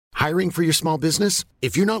Hiring for your small business?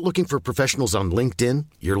 If you're not looking for professionals on LinkedIn,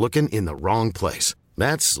 you're looking in the wrong place.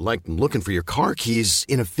 That's like looking for your car keys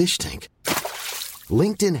in a fish tank.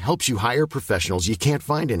 LinkedIn helps you hire professionals you can't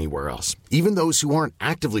find anywhere else, even those who aren't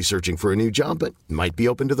actively searching for a new job but might be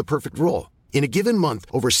open to the perfect role. In a given month,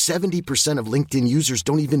 over 70% of LinkedIn users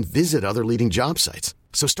don't even visit other leading job sites.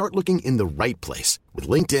 So start looking in the right place. With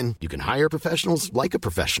LinkedIn, you can hire professionals like a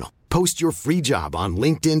professional. Post your free job on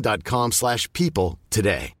linkedin.com/people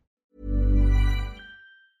today.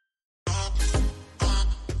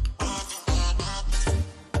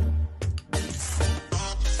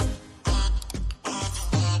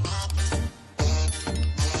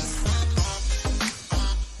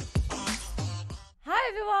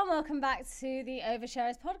 Welcome back to the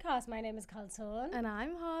Oversharers podcast. My name is Colton. And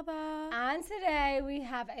I'm Harbour. And today we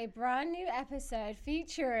have a brand new episode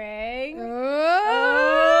featuring... we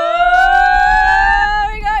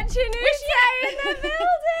got Chinutay in the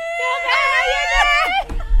building!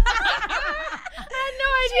 I had no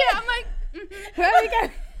idea. I'm like, where we go?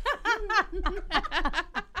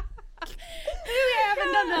 We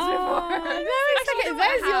haven't done this before.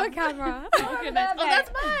 There's your camera. Oh, goodness. Oh,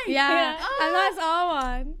 that's mine. Yeah. And that's our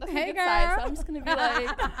one. That's hey, a good girl. size, so I'm just going to be like,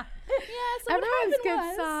 so everyone's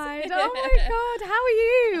good side. Oh, my God. How are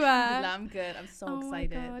you? No, I'm good. I'm so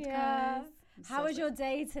excited. My God, Yeah. I'm How was your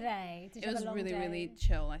day today? Did you It have was a long really, day? really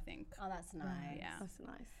chill, I think. Oh, that's nice. Yeah. That's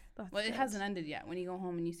nice. That's Well, it good. hasn't ended yet. When you go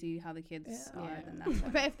home and you see how the kids are, then that's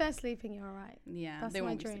when. But if they're sleeping, you're all right. Yeah, That's they my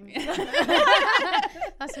won't dream. be sleeping.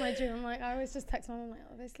 That's my dream. I'm like, I always just text my mom, like,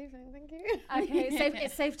 oh, they're sleeping. Thank you. Okay,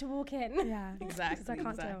 it's safe to walk in. Yeah. Exactly. Because I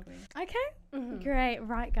can't tell. Exactly. Okay. Great.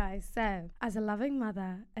 Right, guys. So, as a loving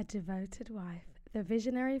mother, a devoted wife, the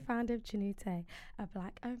visionary founder of Chinutay, a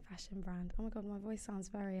black-owned fashion brand. Oh my God, my voice sounds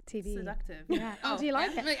very TV. Seductive. Yeah. Oh, do you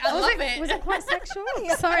like it? I love it. Was it quite sexual?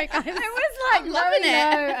 Sorry, guys. It was like I'm loving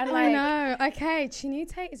it. And I like, know. Okay,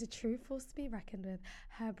 Chinutay is a true force to be reckoned with.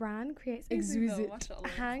 Her brand creates exquisite,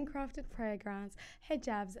 handcrafted fragrance,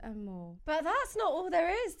 hijabs, and more. but that's not all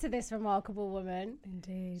there is to this remarkable woman.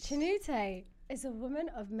 Indeed. Chinutay is a woman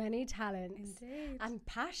of many talents Indeed. and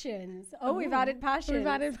passions. Oh, we've added passions. We've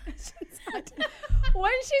added passions.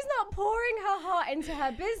 When she's not pouring her heart into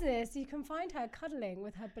her business, you can find her cuddling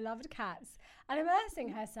with her beloved cats and immersing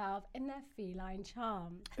herself in their feline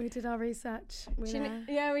charm. We did our research.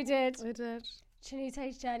 Yeah, we did. We did.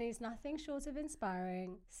 Chinutay's journey is nothing short of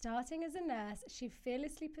inspiring. Starting as a nurse, she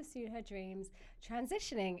fearlessly pursued her dreams,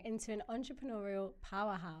 transitioning into an entrepreneurial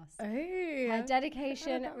powerhouse. Hey. Her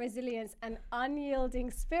dedication, resilience, and unyielding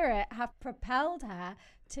spirit have propelled her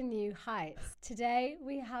to new heights. Today,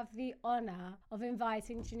 we have the honor of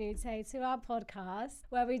inviting Chinutay to our podcast,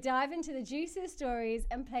 where we dive into the juiciest stories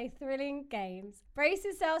and play thrilling games. Brace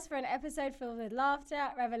yourselves for an episode filled with laughter,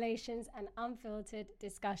 revelations, and unfiltered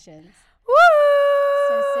discussions. Woo!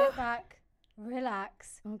 So sit back,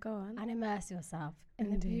 relax, Oh, go on. and immerse yourself in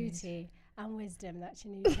the Indeed. beauty and wisdom that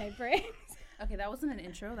Chinutay brings. Okay, that wasn't an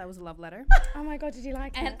intro. That was a love letter. Oh my God, did you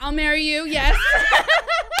like And it? I'll marry you, yes.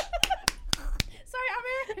 Sorry,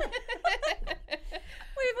 I'll marry you.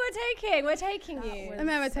 We're taking you. That was I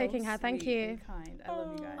remember so taking her. Thank sweet you. and kind. I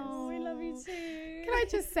love you guys. Oh, we love you too. Can I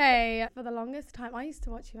just say, for the longest time, I used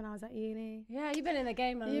to watch you when I was at uni. Yeah, you've been in the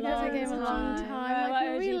game a You've long been in the game a long time. Like,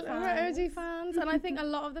 we're OG fans. fans. And I think a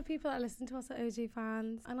lot of the people that listen to us are OG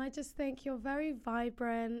fans. And I just think you're very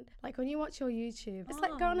vibrant. Like, when you watch your YouTube, it's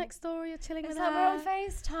like girl next door, you're chilling It's with like her. we're on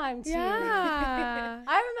FaceTime too. Yeah.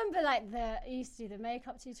 I remember like you used to do the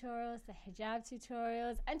makeup tutorials, the hijab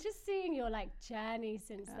tutorials, and just seeing your like journey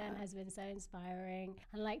since then has been so inspiring.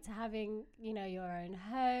 And like to having, you know, your own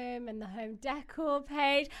home and the home decor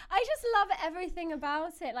page. I just love everything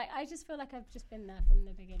about it. Like I just feel like I've just been there from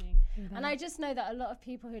the beginning. And I just know that a lot of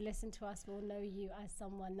people who listen to us will know you as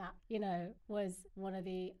someone that, you know, was one of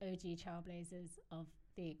the OG trailblazers of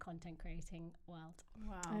the content creating world.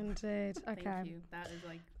 Wow. Indeed. Okay. Thank you. That is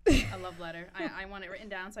like a love letter. I want it written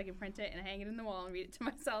down so I can print it and hang it in the wall and read it to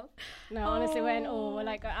myself. No, honestly, we're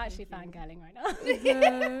like actually fangirling right now.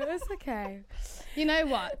 It's okay. You know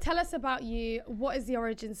what? Tell us about you. What is the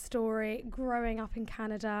origin story? Growing up in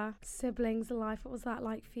Canada, siblings, life. What was that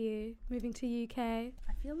like for you? Moving to UK?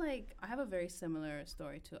 I feel like I have a very similar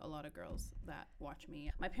story to a lot of girls that watch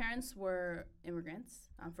me. My parents were immigrants.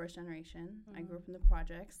 I'm first generation. I grew up in the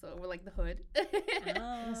projects, so we're like the hood. So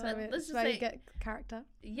Let's just where say- you get character.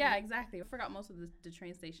 Yeah, exactly. I forgot most of the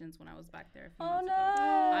train stations when I was back there a few Oh months no! ago.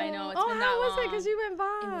 I know, it's been that how was long. it? Because you went It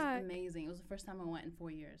was back. amazing. It was the first time I went in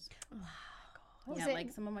 4 years. What Yeah, was it?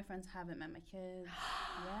 like some of my friends haven't met my kids.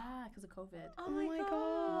 Yeah, because of COVID. Oh my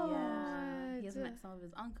god. Yeah, he hasn't met some of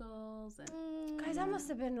his uncles, and Guys, that must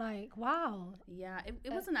have been like, wow. yeah,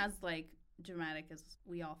 it wasn't as like dramatic as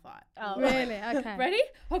we all thought. Oh, Really? Okay. Ready?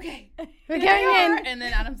 Okay. We're Here going we are. in. And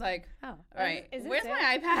then Adam's like, Oh. all right, Is this where's it?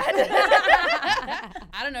 my iPad?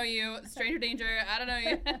 I don't know you. Stranger danger. I don't know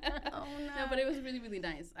you. Oh No, but it was really, really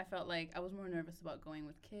nice. I felt like I was more nervous about going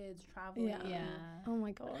with kids, traveling. Yeah. Oh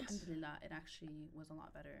my god. Alhamdulillah, it actually was a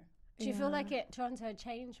lot better. Do you feel like Toronto had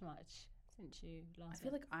changed much since you last I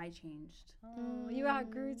feel like I changed. Oh, you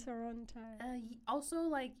outgrew Toronto. Also,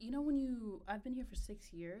 like, I've been here for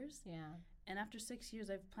 6 years. Yeah. And after 6 years,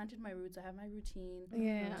 I've planted my roots. I have my routine.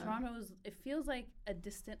 Yeah. It feels like a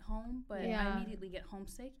distant home, but Yeah. I immediately get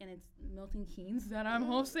homesick, and it's Milton Keynes that I'm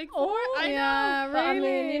homesick for. Oh, I yeah, know. But I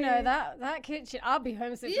mean, really. that kitchen, I'll be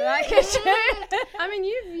homesick for that kitchen. I mean,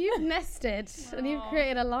 you've nested and you've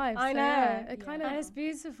created a life. I so know. yeah, it kind And of. it's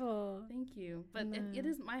beautiful. Thank you. But it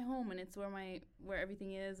is my home, and it's where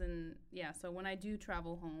everything is. And yeah, so when I do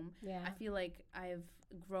travel home, Yeah. I feel like I've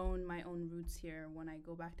grown my own roots here when I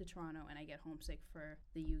go back to Toronto and I get homesick for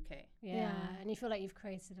the UK. Yeah. And you feel like you've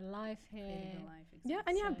created a life here. Created a life. Yeah,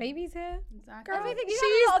 and you have So- babies here. Exactly. Everything. You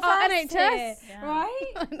She's have a lot our of firsts NHS. here, Yeah. right?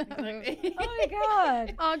 Exactly. Oh my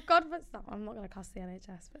god. Oh God, but stop. I'm not going to cuss the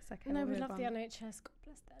NHS, but it's okay. No, we'll we move love on. the NHS. God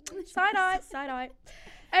bless the NHS. Side eye, side eye.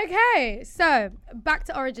 Okay, so back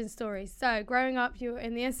to origin stories. So growing up, you were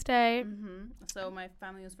in the estate. So my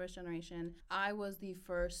family was first generation. I was the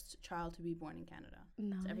first child to be born in Canada.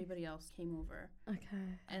 Nice. So everybody else came over. Okay.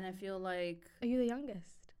 And I feel like, Are you the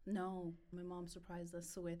youngest? no, my mom surprised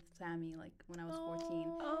us with Sammy, like, when I was 14.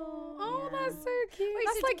 Oh, Yeah. that's so cute. Wait,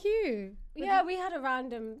 That's so like you. Yeah, we had a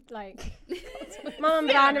random, like, mum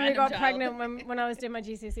We had a randomly random got child. pregnant when I was doing my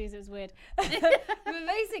GCSEs. It was weird. But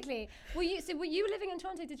basically, were you living in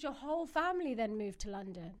Toronto? Did your whole family then move to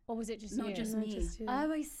London? Or was it just No, you? just No, me. just you.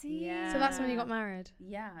 Oh, I see. Yeah. So that's when you got married.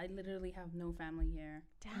 Yeah, I literally have no family here.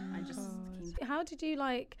 Damn. I just came. How did you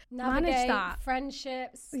like Navigate manage that?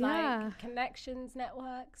 friendships, Yeah. like connections,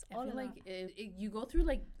 networks, I all feel of like that. you go through,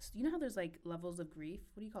 like, you know how there's like levels of grief?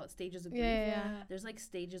 What do you call it? Stages of grief? Yeah. There's like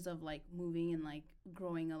stages of like moving and like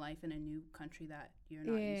growing a life in a new country that you're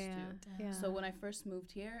not used to. Yeah. So when I first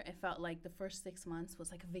moved here, it felt like the first 6 months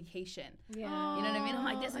was like a vacation. Yeah. You know what I mean? I'm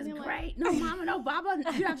like, this And is you're like- great. No mama, no baba.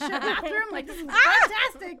 You have shared bathroom. Like, this is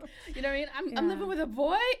fantastic. You know what I mean? I'm living with a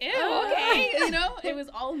boy. Ew, okay. You know, it was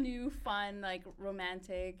all new, fun, like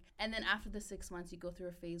romantic. And then after the 6 months, you go through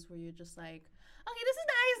a phase where you're just like, okay, this is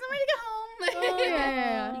nice. I'm ready to go home. Oh,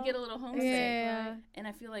 yeah. You get a little homesick. Yeah. Right? And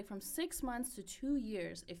I feel like from 6 months to 2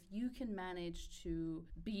 years, if you can manage to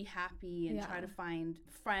be happy and try to find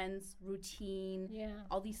friends, routine,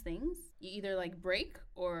 all these things, you either like break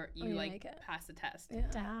or you you like make it. pass the test. Yeah.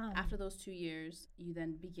 Damn. After those 2 years, you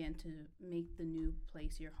then begin to make the new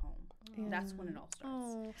place your home. That's when it all starts.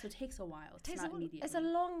 Oh. So it takes a while. It's not immediately. It's a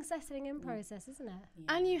long settling in process, isn't it?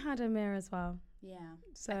 Yeah. And you had a mirror as well. Yeah.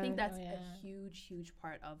 So I think that's Oh, yeah. a huge, huge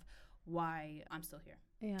part of why I'm still here.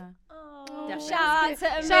 yeah. Oh, Definitely. shout out to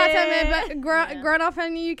Amir. Shout out to Amir, but Yeah. grown up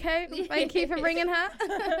in the UK. Thank you for bringing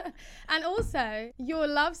her. And also your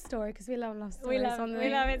love story, because we love love We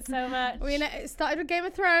stories. love it so much. It started with Game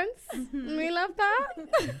of Thrones. And we love that.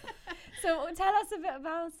 So tell us a bit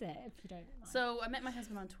about it, if you don't mind. So I met my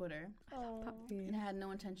husband on Twitter. Oh. And I had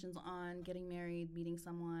no intentions on getting married, meeting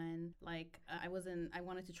someone. Like, I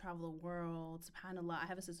wanted to travel the world. SubhanAllah, I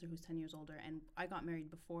have a sister who's 10 years older, and I got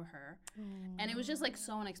married before her. And it was just, like,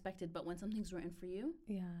 so unexpected. But when something's written for you,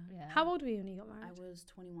 Yeah. Yeah. How old were you when you got I married? was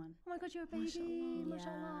 21. Oh my god, you're a baby. Mashallah.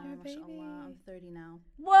 Mashallah. You're a baby. mashallah. I'm 30 now.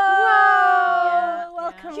 Whoa! Yeah,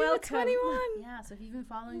 Welcome, yeah. You were welcome. 21. Yeah, so if you've been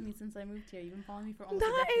following me since I moved here, you've been following me for almost a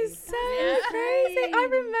That decade. is so Yeah. crazy. I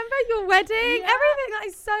remember your wedding. Yeah. Everything. That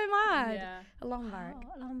is so mad. Yeah. Along Barak.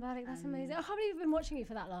 Oh, Alam Barak, that's amazing. I can't believe I've been watching you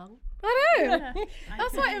for that long. I know. Yeah.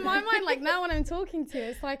 That's why in my mind, like now when I'm talking to you,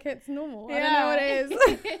 it's like it's normal. I don't know what it is.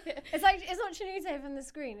 It's like, it's not Chinutay from the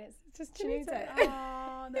screen, it's Just Chinutay. Chinutay.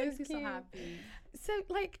 Oh, that It's makes me so cute. happy. So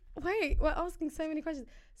like, wait, we're asking so many questions.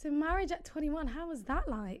 So marriage at 21, how was that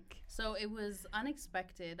like? So it was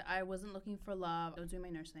unexpected. I wasn't looking for love. I was doing my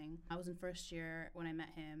nursing. I was in first year when I met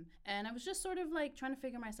him. And I was just sort of like trying to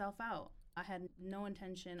figure myself out. I had no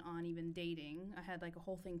intention on even dating. I had like a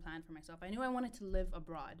whole thing planned for myself. I knew I wanted to live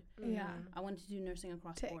abroad. Yeah. I wanted to do nursing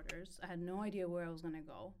across Tick. borders. I had no idea where I was going to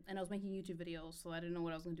go. And I was making YouTube videos, so I didn't know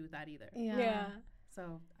what I was going to do with that either. Yeah.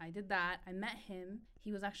 So I did that. I met him.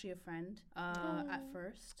 He was actually a friend at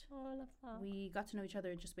first. Oh, I love that. We got to know each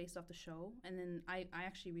other just based off the show. And then I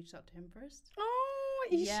actually reached out to him first. Oh,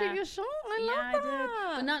 you shoot your shot. I love that. I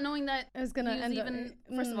did. But not knowing that it was gonna end even,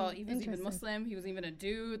 up. first of all, he was even Muslim. He was even a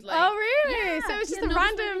dude. Like, oh really? Yeah, so it was he just had a no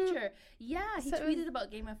random. picture. Yeah, he tweeted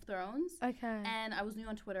about Game of Thrones. Okay. And I was new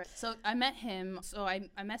on Twitter, so I met him. So I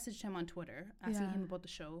messaged him on Twitter asking him about the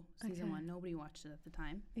show, season 1. Nobody watched it at the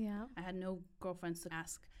time. Yeah. I had no girlfriends to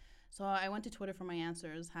ask. So I went to Twitter for my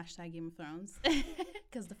answers, # Game of Thrones,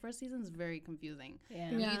 because the first season is very confusing.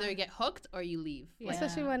 Yeah. You either get hooked or you leave. Yeah.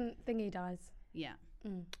 Especially when Thingy dies. Yeah.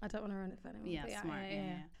 I don't want to ruin it for anyone. Yeah, smart.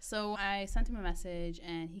 Yeah. So I sent him a message,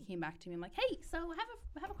 and he came back to me. I'm like, hey, so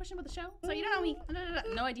I have a question about the show. So you don't know me.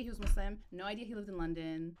 No idea he was Muslim. No idea he lived in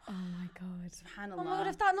London. Oh my god. SubhanAllah. Oh my god,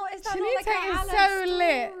 is that not like Chinutay a is so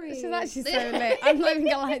lit. story? She's actually so lit. I'm not even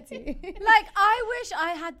gonna lie to you. Like, I wish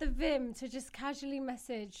I had the vim to just casually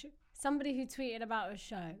message somebody who tweeted about a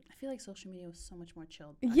show. I feel like social media was so much more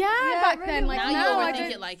chilled. Yeah, back really then. Like now now, you I overthink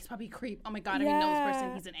don't. it like, it's probably creep. Oh my god, I didn't know this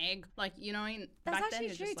person. He's an egg. Like, you know what I mean? That's back then, actually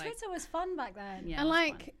it's true. just like, Twitter was fun back then. yeah, And it was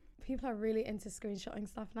like fun. people are really into screenshotting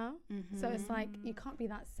stuff now, so it's like you can't be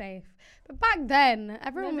that safe. But back then,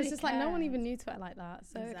 everyone was Nobody just like, no one cared. even knew Twitter like that,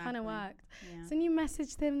 so it kind of Exactly. worked. Yeah. So then you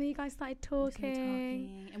messaged him, then you guys started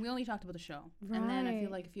talking. And we only talked about the show. And then I feel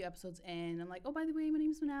Right. like a few episodes in, I'm like, oh, by the way, my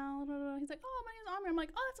name's Manal. He's like, oh, my name's Amr. I'm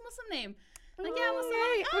like, oh, that's a Muslim name. Like, yeah, Muslim.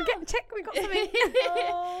 Right. Oh. We'll get check. We got something.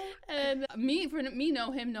 And me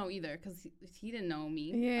know him no either, because he didn't know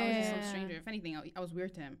me. I was just some Yeah. stranger. If anything, I was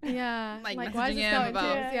weird to him. Yeah. Like why is messaging this him going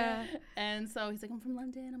about- to- Yeah. And so he's like, I'm from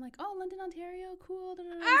London. I'm like, oh, London, Ontario, cool. He's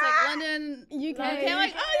like, London, UK. I'm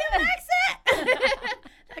like, oh, you have an accent.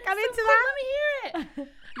 Like, I'm into cool, that. let me hear it.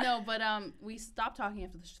 No, but we stopped talking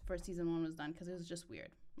after the first season 1 was done because it was just weird.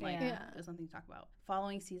 Like, Yeah. there's nothing to talk about.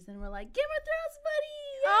 Following season, we're like, Game of Thrones, buddy.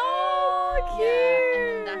 Oh, cute. Yeah. And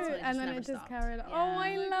then that's when it And just then never it just stopped. carried on. Yeah. Oh,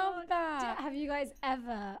 I love that. Have you guys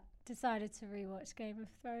ever decided to rewatch Game of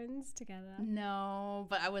Thrones together? No,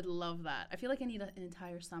 but I would love that. I feel like I need an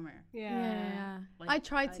entire summer. Yeah. Like, I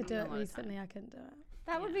tried I to do need a it lot of recently. I couldn't do it.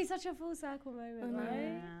 That would be such a full circle moment, know. right?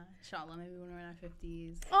 Yeah. Inshallah, maybe when we're in our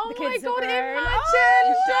 50s. Oh The my kids are god, grown.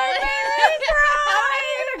 imagine! Don't make me cry!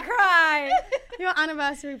 I'm gonna cry. Your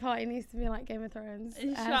anniversary party needs to be like Game of Thrones.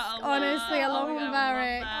 Inshallah. Honestly, Oh along my with God, I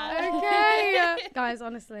Eric. love that. Okay. Guys,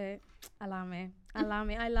 honestly, allow me.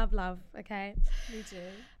 I love, okay? Me too.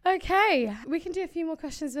 Okay, we can do a few more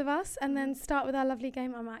questions with us and then start with our lovely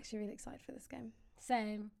game. I'm actually really excited for this game.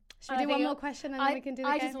 Same. Should we do one more question and then we can do the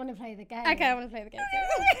I game? just want to play the game. Okay, I want to play the game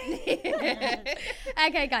too.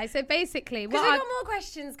 Okay, guys, so basically... Because we've got more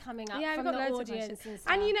questions coming up Yeah, we've from got the loads of audience questions. and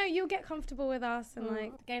stuff. And you know, you'll get comfortable with us and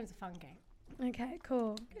like... The game's a fun game. Okay,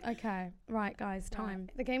 cool. Okay, right, guys, time.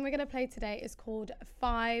 The game we're going to play today is called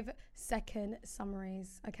 5-second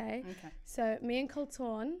summaries, okay? Okay. So me and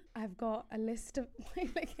Colton have got a list of...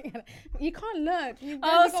 You can't look. You've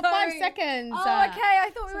Oh, got 5 sorry. seconds. Oh, okay.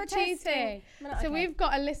 I thought we were cheating. testing. No, So okay. we've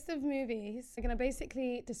got a list of movies. We're going to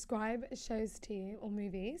basically describe shows to you, or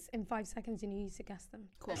movies, in 5 seconds, and you need to guess them.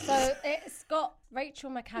 Cool. So it's got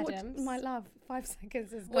Rachel What, McAdams. my love, 5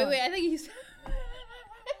 seconds is Wait, gone. I think you said...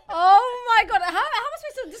 Oh my god! How am I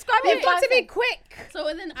supposed to describe it? You've got to be quick. So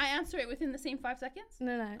then I answer it within the same 5 seconds?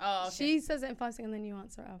 No. Oh, okay. She says it in 5 seconds, and then you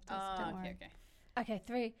answer it after. So don't worry. Okay. Okay,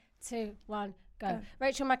 3, 2, 1, go.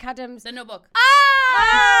 Rachel McAdams. The Notebook. Oh,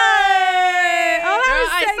 Girl,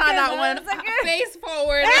 that I saw that one face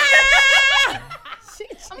forward.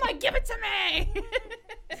 I'm like, give it to me.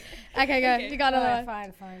 Okay, go. Okay. You got another Alright,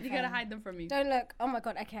 one. fine. You gotta hide them from me. Don't look. Oh my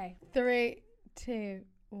god. Okay. 3, 2,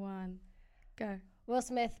 1, go. Will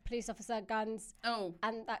Smith, police officer, guns, Oh,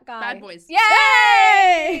 and that guy. Bad Boys.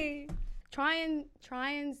 Yay! Try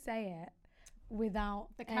and say it without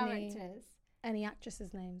The characters. any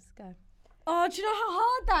actresses' names. Go. Oh, do you know how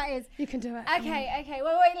hard that is? You can do it. Okay.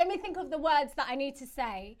 Wait. Let me think of the words that I need to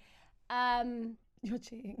say. You're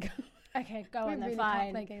cheating. Okay, go We on then. really can't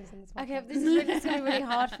Fine. play games in this Okay, podcast. this is gonna be really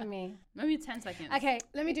hard for me. maybe 10 seconds. Okay.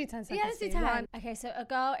 Let me do 10 seconds. Yeah, let's do for you. 10. Okay, so a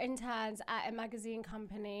girl interns at a magazine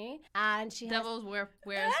company and she has... Devils wears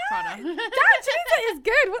Prada. Damn, Chinutay is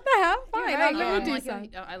good. What the hell? Fine. very I'll good. let I'm you do like some.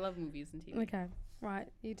 I love movies and TV. Okay. Right.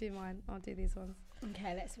 You do mine. I'll do these ones.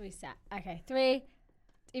 Okay, let's reset. Okay, 3.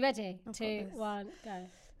 You ready? I've got 2, this. 1, go.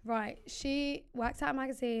 Right. She works at a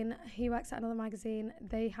magazine. He works at another magazine.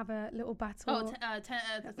 They have a little battle. Oh,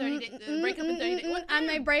 30 days. Break up in 30 days. What? And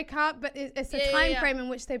they break up, but it's a Yeah, time yeah. frame in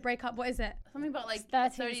which they break up. What is it? Something about like 13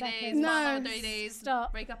 30 days. seconds. No. Fall out 30 days.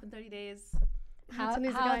 Stop. Break up in 30 days. How to lose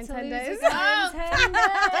a guy in 10 days. a guy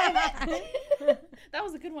in 10 days. That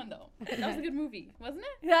was a good one though. That was a good movie, wasn't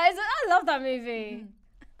it? I love that movie.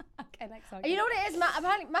 Okay, next one. You know what it is?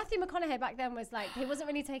 Apparently Matthew McConaughey back then was like, he wasn't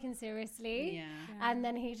really taken seriously. Yeah. And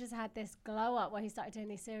then he just had this glow up where he started doing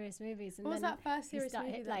these serious movies. And What was then that first serious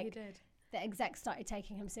started, movie that he did? the execs started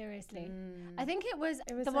taking him seriously. I think it was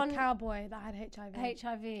It was the a one cowboy that had HIV.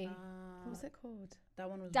 HIV. What was it called? That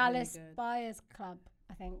one was Dallas really good. Buyers Club,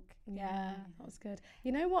 I think. Yeah. That was good.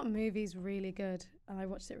 You know what movie's really good? And I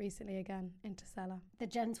watched it recently again. Interstellar. The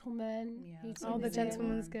Gentleman. Yeah, He's that's Oh, in The it.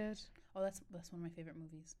 Gentleman's good. Oh, that's one of my favorite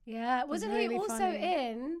movies. Yeah. Wasn't really he also funny.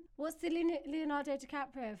 in, what's the Leonardo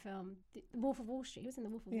DiCaprio film? The Wolf of Wall Street. He was in The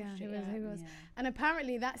Wolf of Wall Yeah, Street. he was. Yeah. And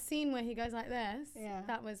apparently that scene where he goes like this, Yeah.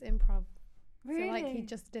 that was improv. Really? So like he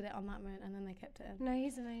just did it on that moment and then they kept it in. No,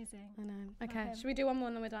 he's amazing. I know. Okay, Okay. should we do one more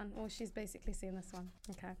and then we're done? Or she's basically seen this one.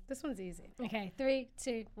 Okay, this one's easy. Okay, 3,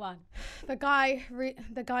 2, 1. The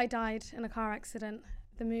guy died in a car accident.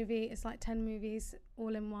 The movie is like 10 movies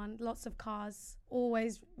all in one. Lots of cars,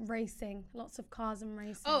 always racing. Lots of cars and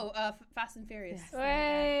racing. Oh, Fast and Furious.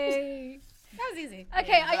 Yes. Wait. That was easy.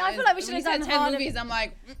 Okay, I feel like we should When have you done said 10 harder. movies, I'm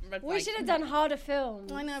like, red We flag. should have done harder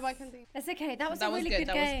films. I know, but I can think. It's okay. That was That a was really good. good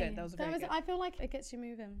That was game. good. That was very good. I feel like it gets you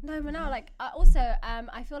moving. No, but now, like, also,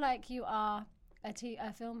 I feel like you are a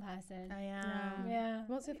film person. I am. Yeah.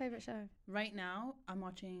 What's your favourite show? Right now, I'm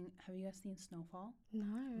watching. Have you guys seen Snowfall? No,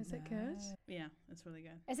 is it good? Yeah, it's really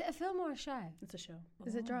good. Is it a film or a show? It's a show.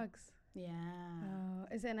 Is it drugs? Yeah. Oh,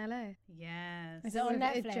 is it in LA? Yes. Is it on With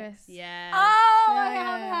Netflix? Idris? Yes. Oh, Yeah, I yeah,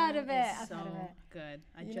 have yeah. heard of it. It's I've so heard of it. good.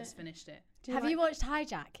 I You just know- finished it. Have you watched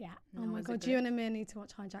Hijack yet? Oh No, my is it god, good? you and Amir need to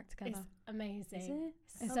watch Hijack together. It's amazing. Is it?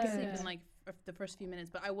 It's so good. good. In like the first few minutes,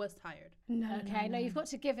 but I was tired. No, Okay, no, you've got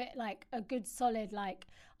to give it like a good solid, like,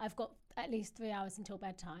 I've got at least 3 hours until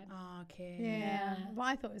bedtime. Okay. Yeah. Yeah. But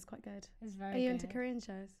I thought it was quite good. It's very Are you good. into Korean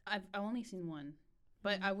shows? I've only seen one,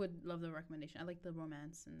 but I would love the recommendation. I like the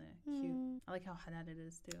romance and the cute. I like how Haddad it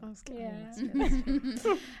is too. I was kidding. Yeah. That's good, that's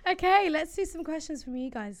good. Okay, let's do some questions from you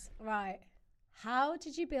guys. Right. How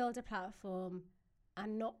did you build a platform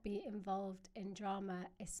and not be involved in drama,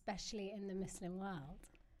 especially in the Muslim world?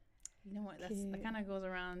 You know what? That Cute. kind of goes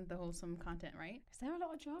around the wholesome content, right? Is there a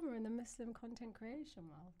lot of drama in the Muslim content creation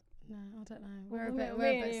world? No, I don't know. Well,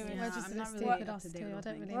 We're yeah, just I'm a not bit really stupid up us to date too. with I those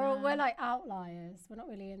don't things. really We're, know. we're like outliers. We're not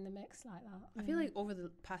really in the mix like that. I feel like over the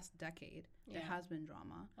past decade, there Yeah. has been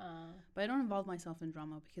drama, but I don't involve myself in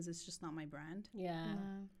drama because it's just not my brand. Yeah. No.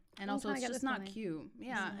 And I'm also, trying it's to get just this not money. cute.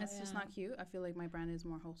 Yeah, not, it's just yeah. not cute. I feel like my brand is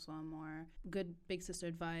more wholesome, more good big sister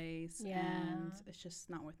advice, Yeah. and it's just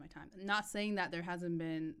not worth my time. Not saying that there hasn't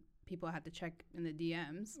been people I had to check in the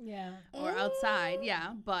DMs Yeah. or outside,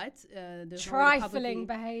 yeah, but there's no way to Trifling publicly-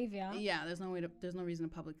 behavior. Yeah, there's no reason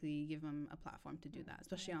to publicly give them a platform to do that,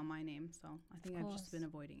 especially on my name. So I think I've just been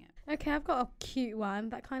avoiding it. Okay, I've got a cute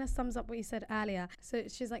one that kind of sums up what you said earlier. So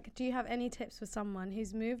she's like, do you have any tips for someone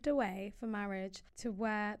who's moved away for marriage to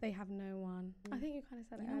where they have no one? I think you kind of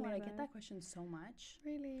said You it know earlier. what? I get though. that question so much.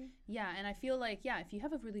 Really? Yeah, and I feel like, yeah, if you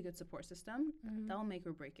have a really good support system, that'll make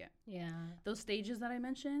or break it. Yeah. Those stages that I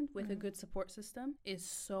mentioned with a good support system is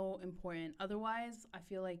so important. Otherwise, I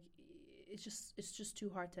feel like it's just too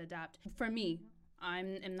hard to adapt. For me,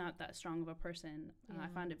 I'm not that strong of a person. I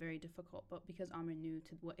found it very difficult, but because Amr knew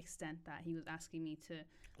to what extent that he was asking me to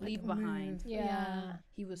leave behind, Yeah.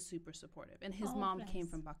 he was super supportive. And his Oh, mom bless. came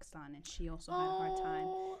from Pakistan, and she also had a hard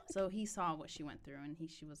time. So he saw what she went through, and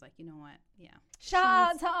she was like, you know what? Yeah. Shout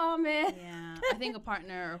out to Amir. Yeah. I think a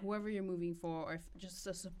partner or whoever you're moving for, or if just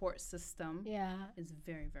a support system Yeah. is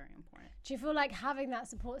very, very important. Do you feel like having that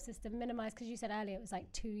support system minimized? Because you said earlier it was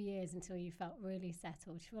like 2 years until you felt really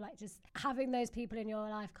settled. Do you feel like just having those people in your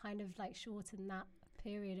life kind of like shortened that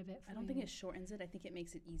period a bit for I don't you? think it shortens it. I think it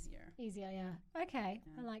makes it easier. Easier, yeah. Okay,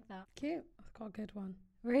 I like that. Cute. I've got a good one.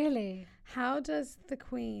 Really? How does the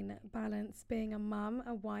Queen balance being a mum,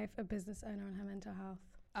 a wife, a business owner, and her mental health?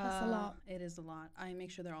 That's a lot. It is a lot. I make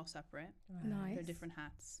sure they're all separate. Nice. They're different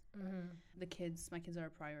hats. My kids are a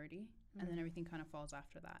priority, and then everything kind of falls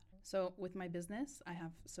after that. So with my business, I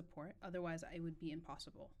have support. Otherwise, it would be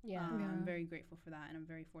impossible. Yeah. I'm very grateful for that, and I'm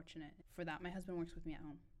very fortunate for that. My husband works with me at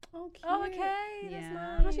home. Oh, cute. Oh, okay. That's Yeah.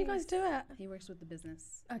 nice. How do you guys do it? He works with the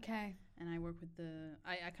business, Okay. and I work with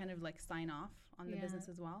I kind of like sign off on the Yeah. business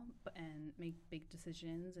as well, and make big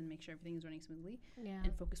decisions and make sure everything is running smoothly, Yeah.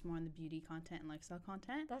 and focus more on the beauty content and lifestyle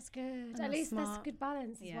content. That's good. that's At least that's smart. good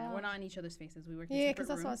balance as Yeah, well. we're not in each other's faces. We work in Yeah, separate because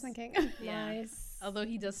that's what I was rooms. thinking. Yeah. Nice. Although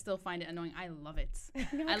he does still find it annoying, I love it.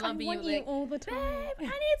 You're I like, love being want you like, all the time. babe,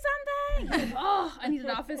 I need something. Oh, I need an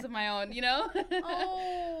office of my own, you know?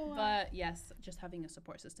 Oh. But yes, just having a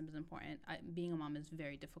support system is important. Being a mom is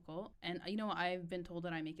very difficult. And, I've been told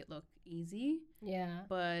that I make it look easy, Yeah.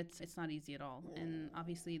 but it's not easy at all. And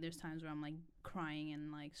obviously there's times where I'm like crying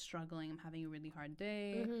and like struggling. I'm having a really hard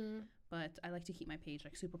day. But I like to keep my page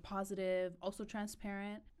like super positive, also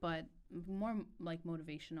transparent, but more like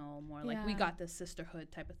motivational, more like we got this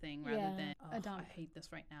sisterhood type of thing rather than I hate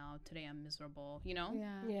this right now. Today I'm miserable, you know?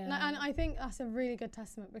 And I think that's a really good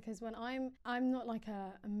testament, because when I'm not like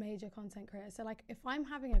a major content creator, so like if I'm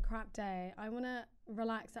having a crap day, I want to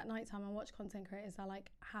relax at nighttime and watch content creators that are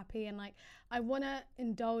like happy, and like I want to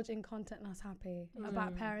indulge in content that's happy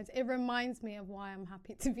about parents. It reminds me of why I'm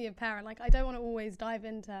happy to be a parent. Like I don't want to always dive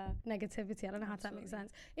into negativity. I don't know how that makes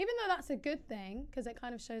sense, even though that's a good thing, because it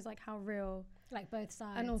kind of shows like how real like both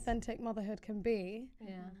sides and authentic motherhood can be.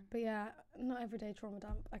 But not everyday trauma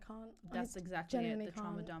dump. I can't. That's exactly it. The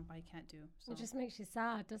trauma dump I can't do. So. It just makes you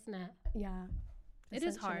sad, doesn't it? It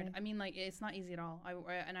is hard. I mean, like, it's not easy at all.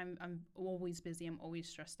 I'm always busy. I'm always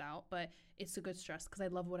stressed out. But it's a good stress because I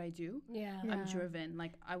love what I do. I'm driven.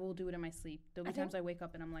 Like, I will do it in my sleep. There'll be times I wake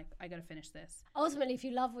up and I'm like, I got to finish this. Ultimately, if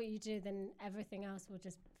you love what you do, then everything else will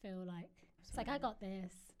just feel like, it's like, I got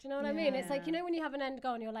this. Do you know what I mean? It's like, you know, when you have an end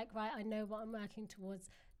goal and you're like, right, I know what I'm working towards.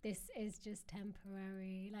 This is just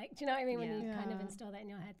temporary. Like, do you know what I mean? When you kind of install that in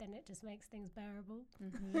your head, then it just makes things bearable.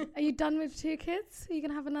 Are you done with 2 kids? Are you going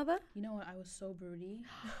to have another? You know what? I was so broody.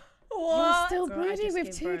 You're still broody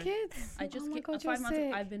with 2 kids? I just get 5 months.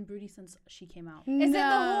 I've been broody since she came out. Is it the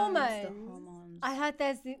hormones? It's the hormones. I heard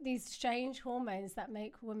there's these strange hormones that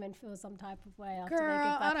make women feel some type of way after Girl, they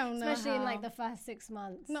give birth. I don't know. Especially in like the first 6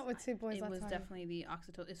 months. Not with 2 boys. It was definitely the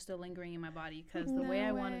oxytocin. It's still lingering in my body because the No way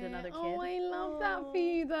I way. wanted another kid. Oh, I love that for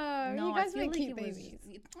you though. No, you guys I feel make like cute it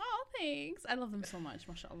babies. Oh, thanks. I love them so much.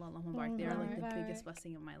 MashaAllah, Allahumma barak. They're like the biggest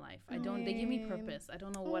blessing of my life. They give me purpose. I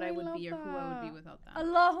don't know what I would be or who I would be without them.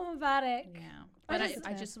 Allahumma barak. Yeah. But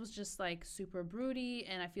I just was just like super broody,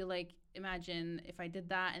 and I feel like, imagine if I did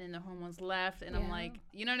that and then the hormones left and I'm like,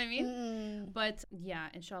 you know what I mean? But yeah,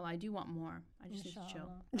 inshallah, I do want more. I just need to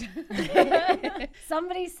chill.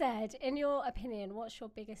 Somebody said, in your opinion, what's your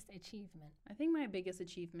biggest achievement? I think my biggest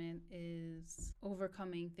achievement is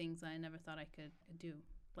overcoming things I never thought I could do.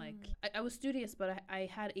 Like, I was studious, but I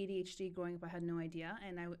had ADHD growing up. I had no idea.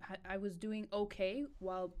 And I was doing okay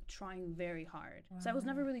while trying very hard. So I was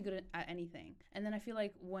never really good at anything. And then I feel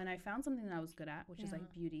like when I found something that I was good at, which is like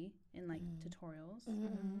beauty and like tutorials,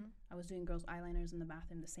 I was doing girls' eyeliners in the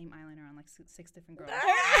bathroom, the same eyeliner on like 6 different girls.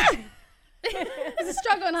 It's a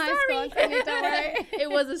struggle in high school. Don't worry. It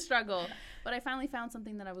was a struggle. But I finally found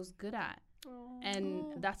something that I was good at. And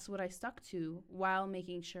that's what I stuck to while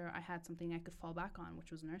making sure I had something I could fall back on, which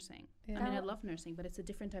was nursing. I mean, I love nursing, but it's a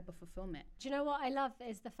different type of fulfillment. Do you know what I love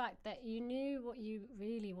is the fact that you knew what you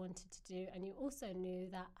really wanted to do, and you also knew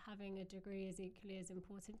that having a degree is equally as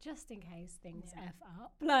important, just in case things F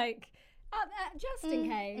up. Like, just in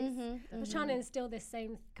case. I was trying to instill this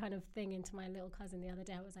same kind of thing into my little cousin the other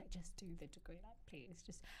day. I was like, just do the degree, like, please.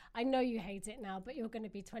 Just, I know you hate it now, but you're going to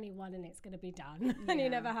be 21 and it's going to be done. And you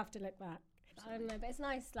never have to look back. I don't know, but it's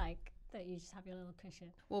nice, like, that you just have your little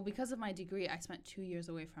cushion. Well, because of my degree, I spent 2 years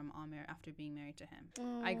away from Amir after being married to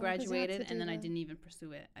him. I graduated and then I didn't even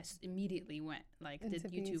pursue it. I immediately went, like, did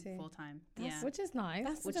YouTube full time. Which is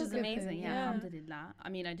nice. Which is amazing. Alhamdulillah. I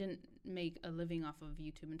mean, I didn't make a living off of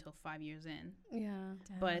YouTube until 5 years in.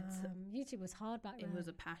 But YouTube was hard back then. It was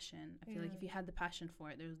a passion. I feel like if you had the passion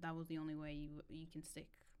for it, that was the only way you can stick.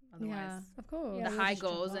 Otherwise, of course. The high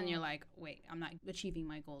goes and you're like, wait, I'm not achieving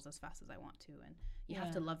my goals as fast as I want to. And you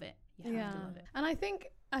have to love it. You have to love it. And I think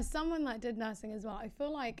as someone that did nursing as well, I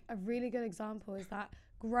feel like a really good example is that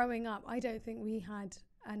growing up, I don't think we had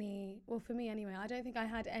any, well, for me anyway, I don't think I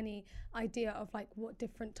had any idea of like what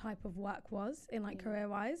different type of work was in like career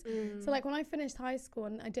wise. So like when I finished high school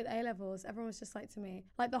and I did A-levels, everyone was just like to me,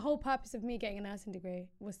 like the whole purpose of me getting a nursing degree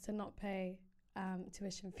was to not pay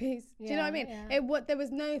tuition fees. Do you know what I mean? There was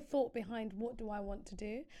no thought behind what do I want to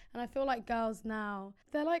do. And I feel like girls now,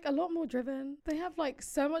 they're like a lot more driven. They have like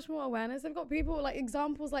so much more awareness. They've got people like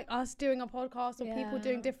examples like us doing a podcast or people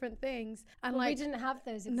doing different things. And like we didn't have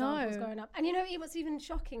those examples growing up. And you know what's even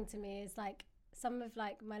shocking to me is like some of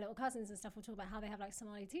like my little cousins and stuff will talk about how they have like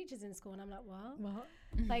Somali teachers in school, and I'm like, what?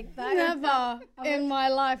 Like that? Never in my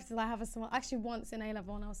life did I have a Somali. Actually, once in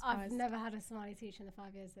A-level, and I was surprised. I've never had a Somali teacher in the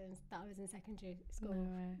 5 years that I was in secondary school. No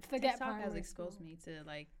way. Forget TikTok primary has exposed school. me to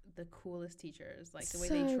like the coolest teachers, like the way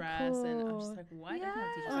they dress, and I'm just like, what?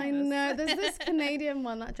 I know. There's this Canadian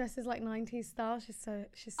one that dresses like 90s style. She's so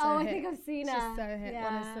hit. I think I've seen her. She's so hit,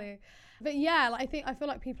 honestly. But yeah, like, I feel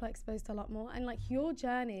like people are exposed to a lot more, and like your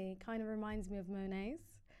journey kind of reminds me of Monet's.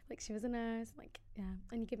 Like she was a nurse, like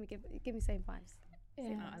and you give me same vibes.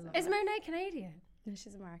 Is Monet Canadian? No,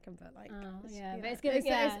 she's American, but like, yeah, you but know, it's giving,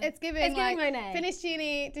 it's giving like Monet. finished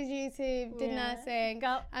uni, did YouTube, did nursing,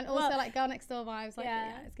 and also like girl next door vibes. Like,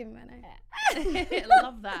 yeah, it's giving Monet. I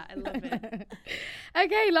love that. I love it.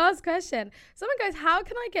 Okay, last question. Someone goes, how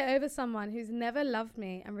can I get over someone who's never loved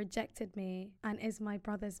me and rejected me and is my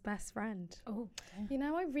brother's best friend? Oh, you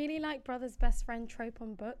know, I really like brother's best friend trope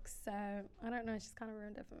on books, so I don't know, she's kind of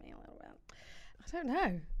ruined it for me a little bit. I don't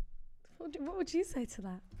know. What would you say to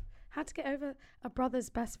that? How to get over a brother's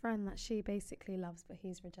best friend that she basically loves, but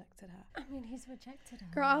he's rejected her. I mean, he's rejected her.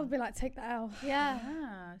 Girl, I'll be like, take the L. Yeah.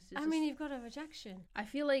 I mean, you've got a rejection. I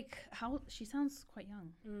feel like she sounds quite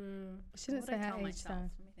young. She didn't say her age, though.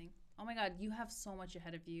 Let me think. Oh my God, you have so much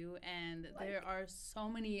ahead of you, and there are so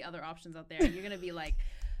many other options out there. You're gonna be like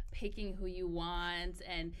picking who you want,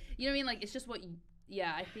 and you know what I mean. Like it's just what you.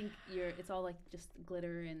 Yeah, I think it's all like just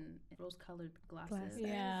glitter and rose-colored glasses.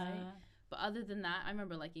 Yeah. Right? But other than that, I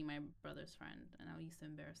remember liking my brother's friend, and I used to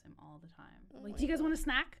embarrass him all the time. Like, do you guys want a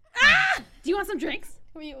snack? Do you want some drinks?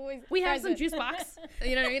 We have some juice box.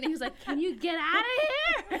 You know what I mean? And he was like, can you get out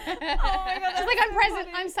of here? Oh my God. It's like, I'm present.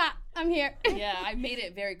 I'm sat. I'm here. Yeah, I made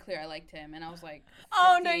it very clear I liked him, and I was like, 50.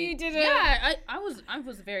 Oh, no, you didn't. Yeah, I was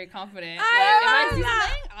very confident. Like, if I see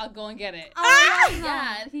something, I'll go and get it.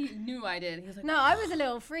 Yeah, and he knew I did. He was like, no, I was a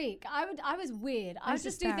little freak. I was weird. I would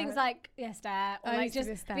just do things like stare, or like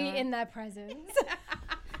just be in their presence.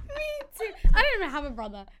 Me too. I don't even have a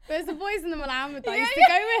brother, but it's the boys in the Milan that I used to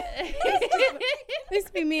go with. It used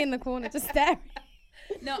to be me in the corner just staring.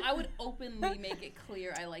 No, I would openly make it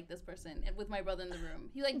clear I like this person, and with my brother in the room.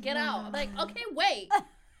 He's like, get out. I'm like, okay, wait.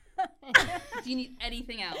 Do you need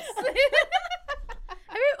anything else?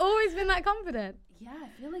 Have you always been that confident? Yeah,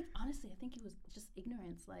 I feel like, honestly, I think it was just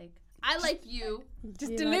ignorance. Like, I like you.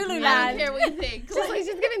 Just Delulu. I don't care what you think. She's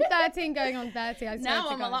just giving 13 going on 30. I now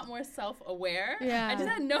I'm a lot more self-aware. Yeah. I just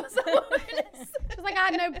had no self-awareness. It's like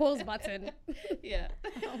I had no pause button. Yeah.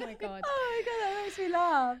 Oh my God. Oh my God, that makes me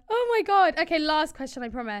laugh. Oh my God. Okay, last question, I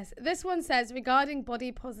promise. This one says, regarding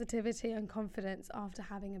body positivity and confidence after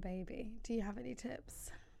having a baby, do you have any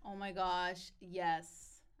tips? Oh my gosh, yes.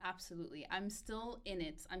 Absolutely. I'm still in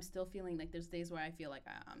it. I'm still feeling like there's days where I feel like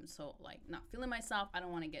I'm so like not feeling myself. I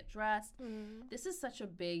don't want to get dressed. This is such a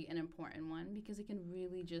big and important one because it can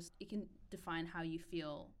really it can define how you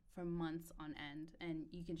feel for months on end. And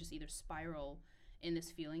you can just either spiral in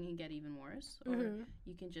this feeling and get even worse, or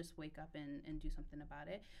you can just wake up and do something about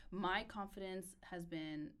it. My confidence has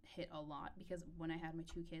been hit a lot because when I had my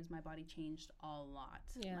 2 kids, my body changed a lot.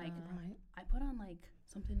 Yeah. Like I put on like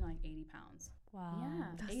something like 80 pounds. Wow. Yeah,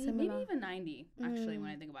 That's 80, similar. maybe even 90, actually, when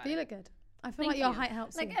I think about it. You look good. I feel Thank like your you. height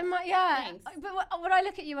helps. Like, you. Thanks. Thanks. But when I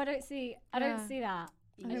look at you, I don't see that.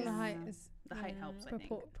 I think the height is The height helps, I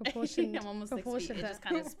think. proportioned. I'm almost 6 feet. It just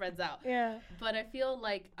kind of spreads out. Yeah. But I feel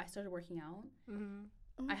like I started working out.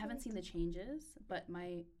 I haven't seen the changes, but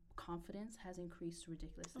my confidence has increased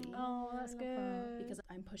ridiculously. Oh, that's good. Because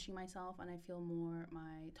I'm pushing myself and I feel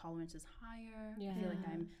my tolerance is higher. Yeah. I feel like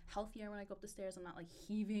I'm healthier when I go up the stairs. I'm not like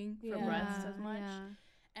heaving for breaths as much.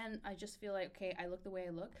 Yeah. And I just feel like, okay, I look the way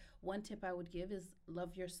I look. One tip I would give is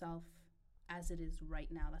love yourself as it is right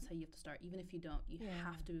now. That's how you have to start. Even if you don't, you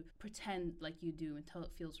have to pretend like you do until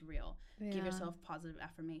it feels real. Give yourself positive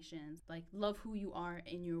affirmations. Like, love who you are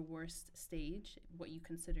in your worst stage, what you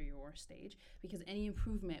consider your worst stage, because any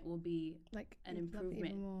improvement will be like an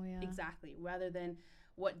improvement. More, Exactly. Rather than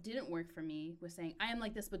what didn't work for me was saying, I am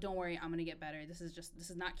like this, but don't worry, I'm gonna get better. This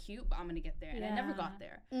is not cute, but I'm gonna get there. And I never got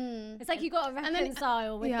there. It's like you got to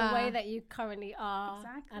reconcile with the way that you currently are.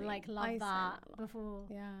 Exactly. And like love that before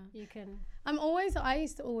you can. I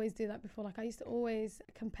used to always do that before. Like, I used to always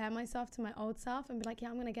compare myself to my old self and be like, yeah,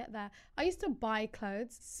 I'm gonna get there. I used to buy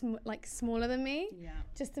clothes like smaller than me,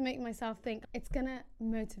 just to make myself think it's gonna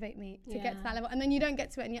motivate me to get to that level. And then you don't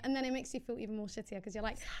get to it, and then it makes you feel even more shittier because you're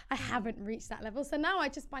like, I haven't reached that level. So now I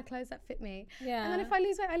just buy clothes that fit me. Yeah. And then if I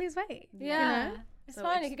lose weight, I lose weight. Yeah. You know? It's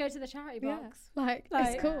fine. You could go to the charity box. Like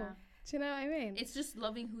it's cool. Do you know what I mean? It's just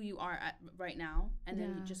loving who you are at right now, and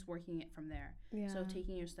then just working it from there. So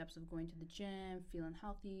taking your steps of going to the gym, feeling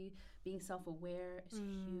healthy, being self-aware is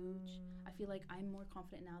huge. I feel like I'm more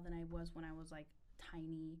confident now than I was when I was like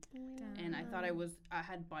tiny, and I thought I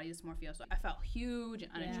had body dysmorphia, so I felt huge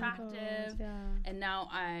and unattractive. And now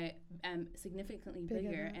I am significantly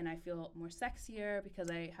bigger and I feel more sexier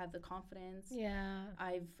because I have the confidence.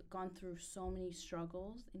 I've gone through so many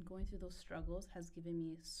struggles, and going through those struggles has given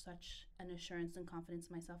me such an assurance and confidence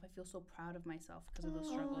in myself. I feel so proud of myself because of those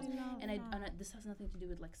struggles. And this has nothing to do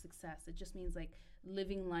with like success. It just means like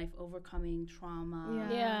living life, overcoming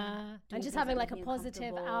trauma. And just having like a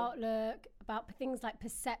positive outlook about things like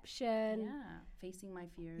perception. Facing my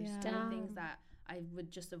fears, doing things that I would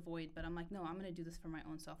just avoid. But I'm like, no, I'm going to do this for my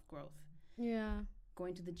own self-growth. Yeah.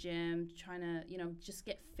 Going to the gym, trying to, just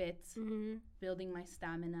get fit, building my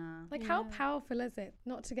stamina. Like, how powerful is it,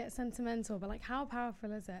 not to get sentimental, but like, how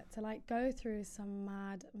powerful is it to like go through some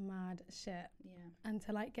mad shit and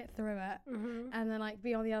to like get through it and then like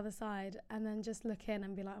be on the other side and then just look in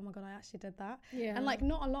and be like, oh my God, I actually did that. And like,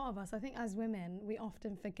 not a lot of us, I think as women, we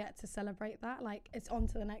often forget to celebrate that. Like, it's on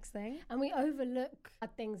to the next thing. And we overlook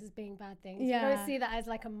bad things as being bad things. We don't see that as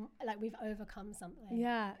like we've overcome something.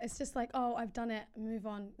 Yeah, it's just like, oh, I've done it, move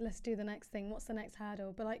on, let's do the next thing. What's the next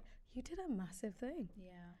hurdle? But like, you did a massive thing.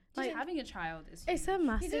 Yeah. Like, just having a child is it's huge. a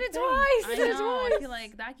massive You did it thing. twice. I know. I feel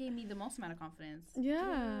like that gave me the most amount of confidence.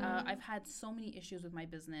 Yeah. I've had so many issues with my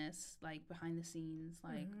business, like behind the scenes,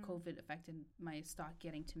 like COVID affected my stock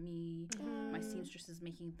getting to me, my seamstresses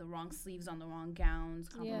making the wrong sleeves on the wrong gowns,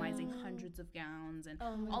 compromising hundreds of gowns, and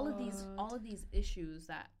all of these issues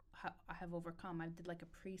that I have overcome. I did like a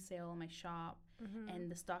pre-sale in my shop,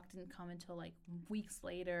 and the stock didn't come until like weeks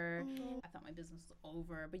later. I thought my business was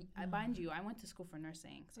over, but mind you, I went to school for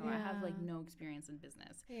nursing, so I have like no experience in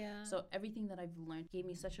business. So everything that I've learned gave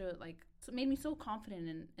me made me so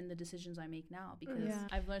confident in the decisions I make now, because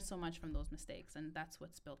I've learned so much from those mistakes, and that's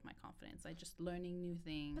what's built my confidence. I just learning new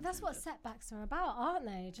things. But that's what setbacks are about, aren't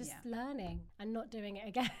they? Just learning and not doing it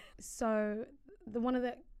again. So one of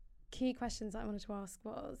the key questions I wanted to ask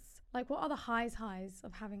was, like, what are the highs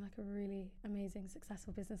of having like a really amazing,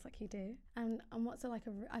 successful business like you do? And what's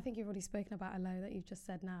I think you've already spoken about a low that you've just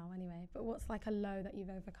said now anyway, but what's like a low that you've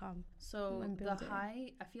overcome? So the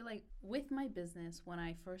high, I feel like with my business, when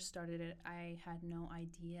I first started it, I had no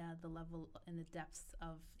idea the level and the depths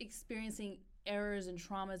of experiencing errors and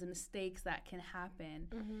traumas and mistakes that can happen.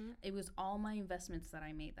 It was all my investments that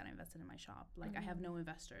I made that I invested in my shop. Like, I have no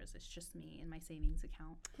investors. It's just me and my savings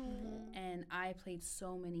account. And I played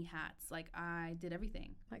so many hats. Like, I did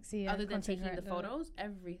everything. Like CEO, other than taking the photos,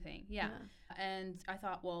 everything. Yeah. And I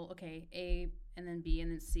thought, well, okay, A and then B and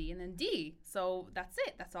then C and then D. So that's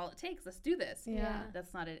it. That's all it takes. Let's do this. Yeah.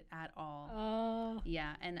 That's not it at all.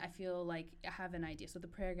 Yeah. And I feel like I have an idea. So the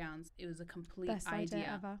prayer gowns, it was a complete best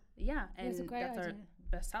idea ever. Yeah. And It was a great that's idea.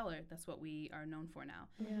 our bestseller. That's what we are known for now.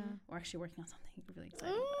 Yeah. We're actually working on something really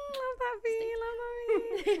exciting. Love that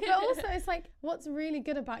feeling. But also, it's like, what's really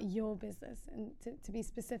good about your business, and to be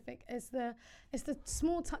specific, is the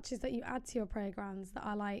small touches that you add to your programs that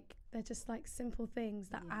are like, they're just like simple things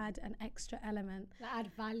that add an extra element. That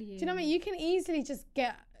add value. Do you know what I mean? You can easily just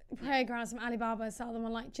get programs from Alibaba, sell them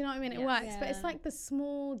on, like, do you know what I mean? It works, but it's like the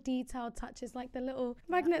small detailed touches, like the little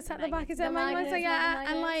magnets at the back. Is it magnets?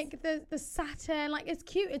 And like the satin, like, it's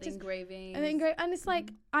cute. It's just engraving. And it's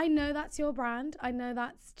like, I know that's your brand. I know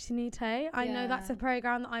that's Chinutay. I know that's a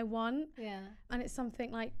program that I want. Yeah. And it's something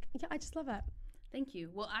like, I just love it. Thank you.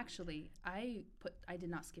 Well, actually, I did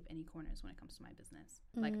not skip any corners when it comes to my business.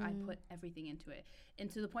 Like, I put everything into it.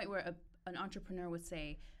 And to the point where an entrepreneur would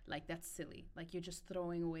say, like, that's silly. Like, you're just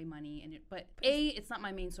throwing away money. But it's not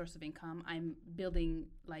my main source of income. I'm building,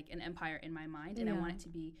 like, an empire in my mind. And I want it to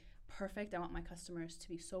be perfect. I want my customers to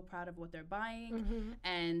be so proud of what they're buying.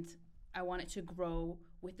 And I want it to grow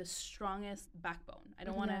with the strongest backbone. I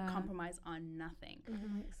don't want to compromise on nothing.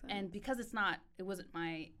 And because it wasn't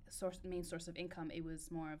my main source of income, it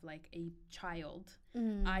was more of like a child.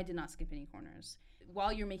 I did not skip any corners.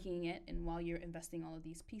 While you're making it and while you're investing all of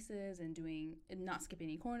these pieces and not skipping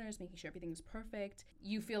any corners, making sure everything is perfect,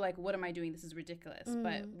 you feel like, what am I doing? This is ridiculous.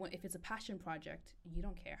 But if it's a passion project, you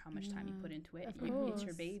don't care how much time you put into it. It's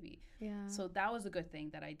your baby. Yeah. So that was a good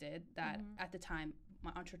thing that I did, that at the time,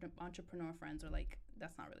 my entrepreneur friends are like,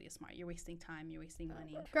 that's not really smart. You're wasting time. You're wasting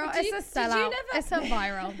money. Girl, it's a sellout. It's a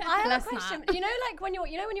viral. I have a question. You know, like when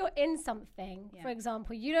you're in something, for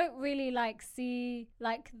example, you don't really like see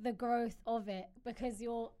like the growth of it because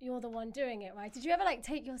you're the one doing it, right? Did you ever like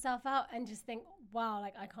take yourself out and just think, wow,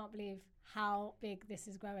 like I can't believe how big this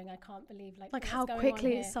is growing. I can't believe like how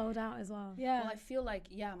quickly it's sold out as well. Yeah. Well, I feel like,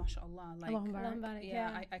 mashallah, like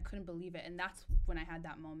I couldn't believe it. And that's when I had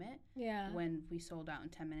that moment. Yeah. When we sold out in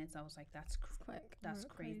 10 minutes, I was like, that's quick. That's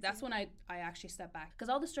crazy. That's when I actually stepped back, because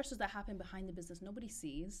all the stresses that happen behind the business, nobody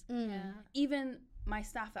sees. Yeah. Even my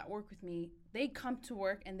staff that work with me, they come to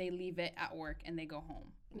work and they leave it at work and they go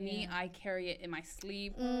home. Me, I carry it in my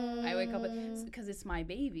sleep. I wake up because it's my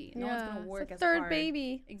baby. No one's gonna work as hard. Third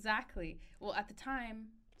baby. Exactly. Well, at the time,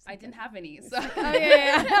 I didn't have any. So.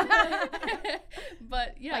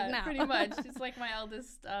 But yeah, like pretty much. It's like my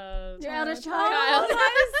eldest. Your eldest child.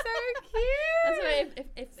 That is so cute. That's why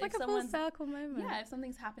it's like a full circle moment. Yeah, if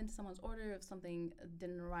something's happened to someone's order, if something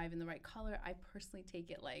didn't arrive in the right color, I personally take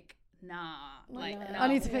it like like, no. no, I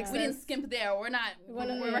need to fix we this. didn't skimp there.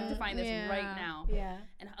 We're rectifying this Yeah. right now. Yeah.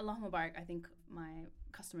 And Allah Mubarak, I think my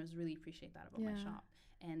customers really appreciate that about my shop.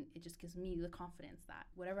 And it just gives me the confidence that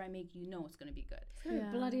whatever I make, it's going to be good. It's going to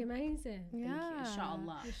be bloody amazing. Yeah. Thank you.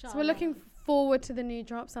 Inshallah. So we're looking forward to the new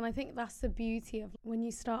drops, and I think that's the beauty of when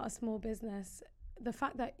you start a small business. The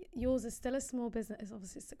fact that yours is still a small business is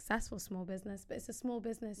obviously a successful small business, but it's a small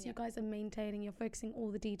business. You guys are maintaining, you're focusing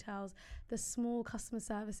all the details, the small customer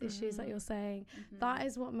service issues that you're saying. That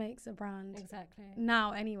is what makes a brand. Exactly.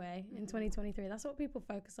 Now, anyway, in 2023, that's what people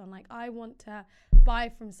focus on. Like, I want to buy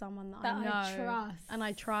from someone that I know trust. and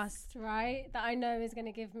I trust. Right? That I know is going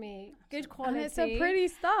to give me good quality. And it's a pretty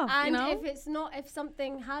stuff, And you know? if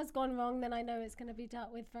something has gone wrong, then I know it's going to be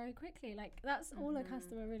dealt with very quickly. Like, that's all a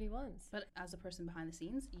customer really wants. But as a person behind the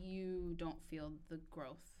scenes, you don't feel the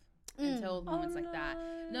growth until moments like that.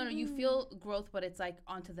 No, you feel growth, but it's like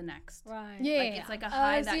on to the next. Right. Yeah. Like, it's like a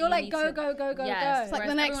high so that you're you like, need go. Yes. It's like the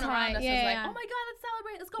Whereas next everyone around high. us Yeah, is like, yeah. oh my God, let's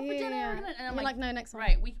celebrate. Let's go for Yeah. dinner. And I'm You're like, no, next one.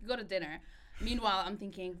 right, we could go to dinner. Meanwhile, I'm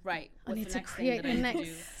thinking, right, what's need the to next thing create that I the need to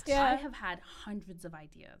do? next- Yeah. I have had hundreds of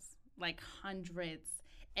ideas, like hundreds.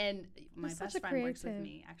 And my You're such best a friend works with creative.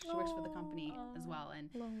 me. Actually, she works for the company as well. And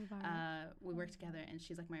we work together, and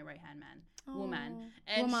she's like my right-hand woman.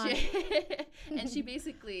 And and she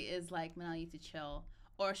basically is like, Manal, you need to chill.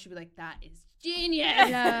 Or she'll be like, that is genius.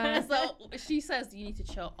 Yeah. So she says you need to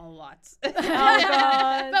chill a lot. Oh,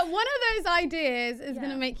 God. But one of those ideas is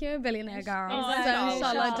going to make you a billionaire, girl. Exactly. So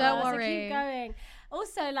inshallah, don't So worry. keep going.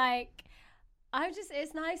 Also, like,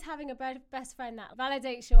 it's nice having a best friend that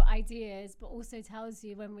validates your ideas, but also tells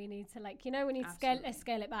you when we need to, like, we need to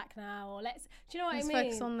scale it back now, or do you know what I mean?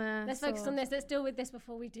 Focus on this. Let's focus on this. Let's deal with this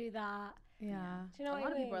before we do that. Yeah. Do you know a what lot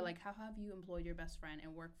I of people mean? are like, how have you employed your best friend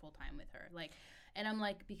and work full time with her? Like, and I'm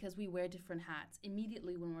like, because we wear different hats.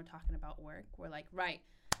 Immediately when we're talking about work, we're like, right,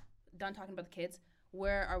 done talking about the kids.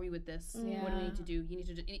 Where are we with this? Yeah. What do we need to do? You need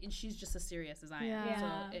to do, and she's just as serious as I am. Yeah. So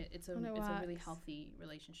Yeah. it's a really healthy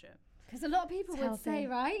relationship. Because a lot of people would say,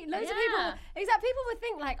 right? Loads of Yeah. people would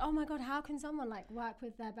think like, oh my God, how can someone like work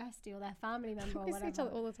with their bestie or their family member or We see whatever? each other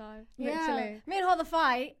all the time. Yeah. Literally. Me and her the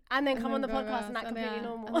fight and then come then on the go podcast and rest, act and completely yeah.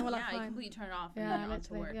 normal. And then we're like, Yeah, you fine. completely turn it off and Yeah, then on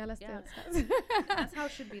to work. Yeah, let's do it. That's how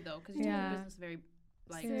it should be though, because you take the business very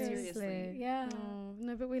seriously. Yeah. Oh,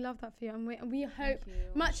 no, but we love that for you, and we hope you.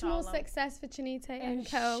 much more Inshallah. success for Chinutay and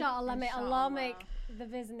Co. Inshallah, may Allah Inshallah. make the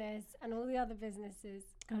business and all the other businesses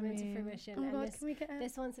come into fruition. Oh my and God, this, can we get it?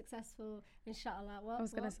 this one's successful, inshallah. What? I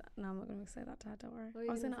was gonna what? say, no, I'm not gonna say that to her. Don't worry. What are you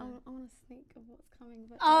I was gonna gonna. say? I want to sneak of what's coming.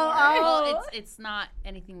 But Well, it's not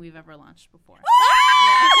anything we've ever launched before.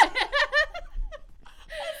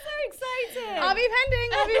 So excited. I'll be pending.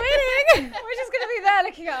 I'll be waiting. We're just gonna be there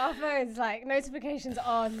looking at our phones, like notifications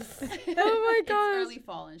on. Oh my It's God. early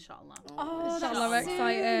fall, inshallah. Oh, Inshallah, we're that's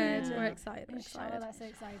excited. soon. We're excited. We're Inshallah, excited. that's so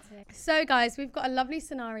exciting. So, guys, we've got a lovely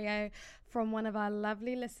scenario from one of our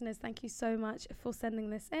lovely listeners. Thank you so much for sending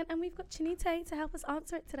this in. And we've got Chinutay to help us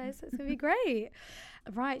answer it today, so it's going to be great.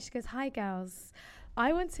 Right, she goes, hi, girls.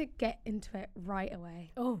 I want to get into it right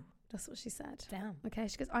away. Oh, That's what she said. damn. Okay,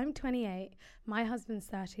 she goes, I'm 28, my husband's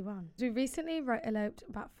 31. We recently eloped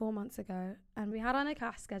about 4 months ago, and we had our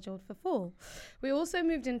nikah scheduled for fall. We also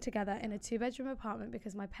moved in together in a 2-bedroom apartment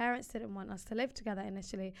because my parents didn't want us to live together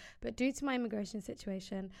initially, but due to my immigration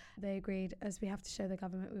situation, they agreed as we have to show the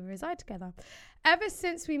government we reside together. Ever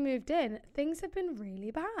since we moved in, things have been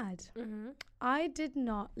really bad. Mm-hmm. I did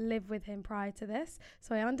not live with him prior to this,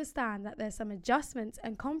 so I understand that there's some adjustments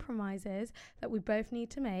and compromises that we both need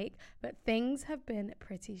to make, but things have been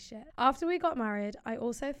pretty shit. After we got married, I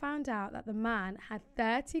also found out that the man had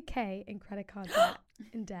 30k in credit card debt.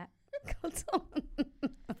 In debt.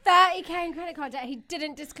 30k in credit card debt he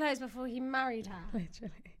didn't disclose before he married her.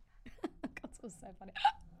 Literally. That's so funny.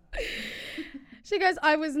 She goes,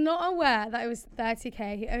 I was not aware that it was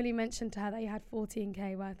 30k. He only mentioned to her that he had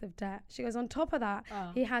 14k worth of debt. She goes, on top of that,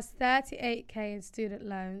 he has 38k in student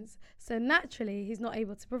loans. So naturally, he's not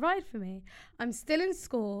able to provide for me. I'm still in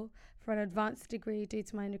school for an advanced degree due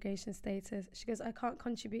to my immigration status. She goes, I can't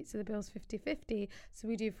contribute to the bills 50-50, so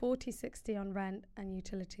we do 40-60 on rent and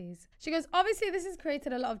utilities. She goes, obviously this has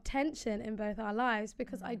created a lot of tension in both our lives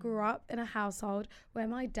because I grew up in a household where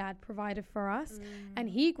my dad provided for us and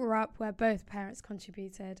he grew up where both parents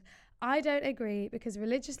contributed. I don't agree because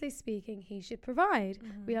religiously speaking, he should provide.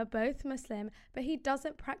 We are both Muslim, but he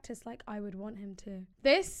doesn't practice like I would want him to.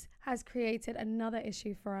 This has created another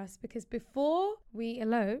issue for us because before we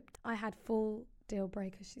eloped, I had full deal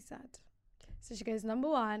breakers, she said. So she goes, number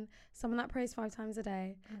one, someone that prays 5 times a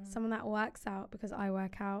day, someone that works out because I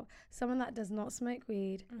work out, someone that does not smoke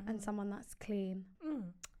weed, and someone that's clean.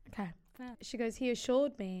 Okay. Fair. She goes, he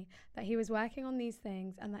assured me that he was working on these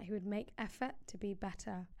things and that he would make effort to be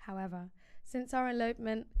better. However, since our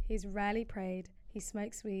elopement, he's rarely prayed, he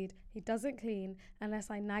smokes weed, he doesn't clean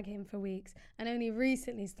unless I nag him for weeks, and only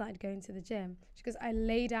recently started going to the gym. She goes, I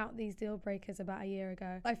laid out these deal breakers about a year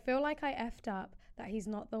ago. I feel like I effed up, that he's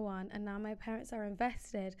not the one, and now my parents are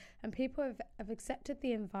invested and people have accepted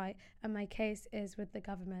the invite, and my case is with the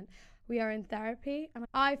government. We are in therapy and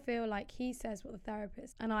I feel like he says what the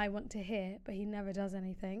therapist and I want to hear, but he never does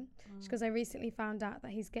anything. She goes, I recently found out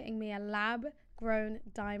that he's getting me a lab-grown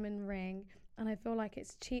diamond ring, and I feel like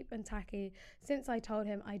it's cheap and tacky since I told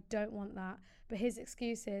him I don't want that, but his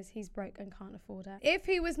excuse is he's broke and can't afford it. If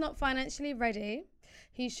he was not financially ready,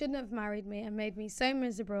 he shouldn't have married me and made me so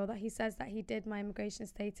miserable that he says that he did my immigration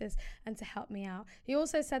status and to help me out. He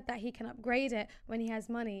also said that he can upgrade it when he has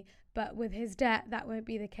money, but with his debt, that won't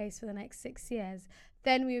be the case for the next 6 years.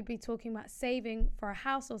 Then we would be talking about saving for a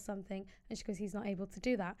house or something. And she goes, he's not able to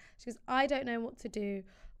do that. She goes, I don't know what to do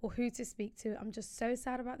or who to speak to. I'm just so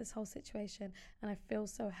sad about this whole situation and I feel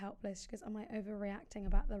so helpless. She goes, am I overreacting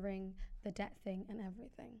about the ring, the debt thing and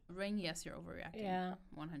everything? Ring, yes, you're overreacting. Yeah.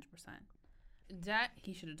 100%. Debt,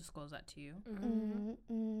 he should have disclosed that to you.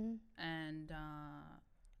 And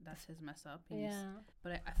that's his mess up.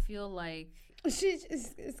 But I feel like...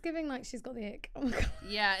 It's giving like she's got the ick. Oh my God.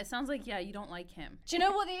 Yeah, it sounds like, you don't like him. Do you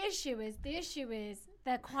know what the issue is? The issue is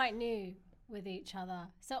they're quite new with each other.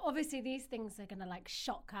 So obviously these things are going to like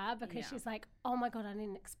shock her because she's like, oh my God, I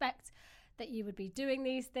didn't expect that you would be doing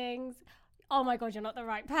these things. Oh my God, you're not the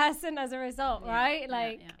right person as a result, right?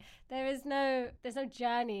 Like there's no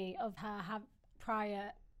journey of her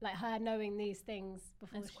prior, like her knowing these things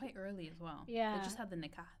before. And it's quite early as well. Yeah. They just had the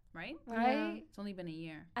nikah, right? Right. It's only been a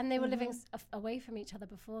year. And they were living away from each other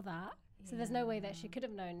before that. So there's no way that she could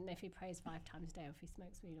have known if he prays 5 times a day or if he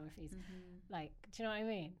smokes weed or if he's like, do you know what I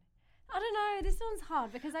mean? I don't know. This one's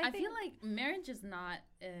hard because I think... feel like marriage is not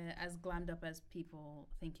as glammed up as people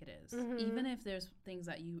think it is. Even if there's things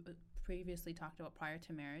that you previously talked about prior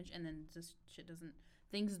to marriage and then just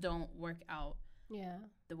things don't work out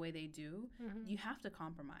the way they do, you have to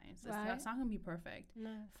compromise. It's not going to be perfect. No.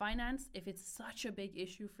 Finance, if it's such a big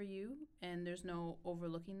issue for you and there's no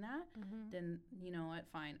overlooking that, then you know what,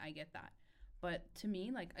 fine, I get that. But to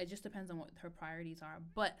me, like, it just depends on what her priorities are.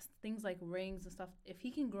 But things like rings and stuff, if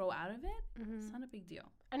he can grow out of it, it's not a big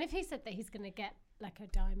deal. And if he said that he's going to get like a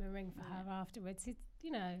diamond ring for her afterwards,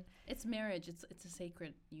 you know. It's marriage. It's a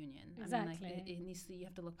sacred union. Exactly. I mean, like, it needs to, you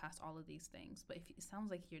have to look past all of these things. But if it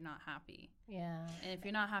sounds like you're not happy. Yeah. And if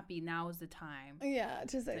you're not happy, now is the time. Yeah,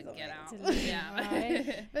 to say something. Get out.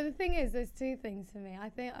 Right? But the thing is, there's two things for me.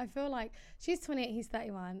 I feel like she's 28, he's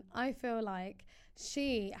 31. I feel like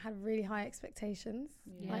she had really high expectations,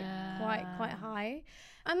 like quite high,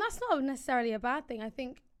 and that's not necessarily a bad thing. I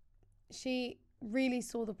think she really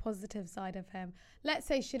saw the positive side of him. Let's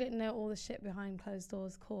say she didn't know all the shit behind closed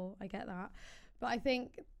doors. Cool, I get that. But I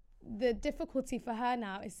think the difficulty for her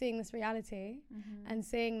now is seeing this reality and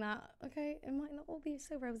seeing that, okay, it might not all be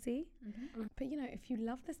so rosy, but you know, if you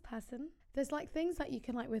love this person, there's like things that you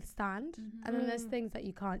can like withstand and then there's things that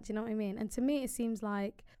you can't. Do you know what I mean? And to me, it seems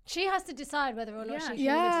like she has to decide whether or not she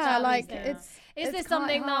can withstand like these is this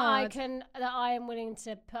something that I am willing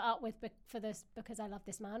to put up with for this because I love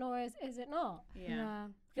this man, or is it not?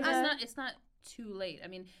 Because it's not too late. I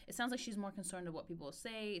mean, it sounds like she's more concerned of what people will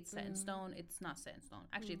say. It's set in stone. It's not set in stone.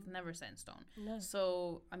 Actually, it's never set in stone. No.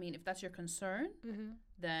 So, I mean, if that's your concern,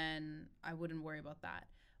 then I wouldn't worry about that.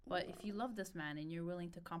 But if you love this man and you're willing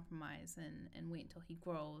to compromise and wait until he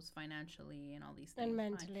grows financially and all these things, and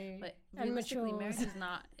mentally, but realistically, marriage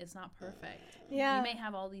is not perfect. Yeah, you may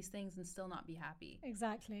have all these things and still not be happy.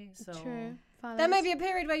 Exactly. So true. There may be a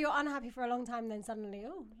period where you're unhappy for a long time, then suddenly,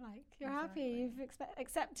 you're happy. You've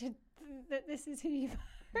accepted that this is who you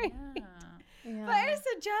marry. Yeah. But it's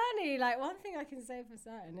a journey. Like, one thing I can say for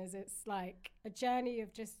certain is it's like a journey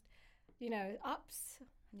of just, ups,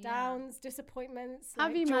 downs, disappointments.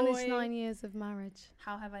 Have you managed 9 years of marriage?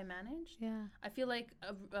 How have I managed? Yeah. I feel like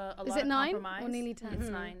a lot is it of 9 compromise. or nearly 10? It's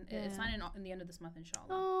 9. It's 9 in the end of this month, inshallah.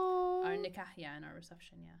 Oh. Our nikah, and our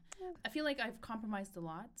reception, I feel like I've compromised a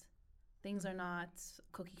lot. Things are not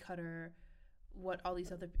cookie cutter. What all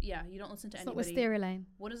these other you don't listen to it's anybody. Not wisteria lane.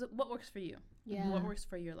 What works for you? Yeah. What works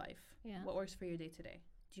for your life? Yeah. What works for your day to day?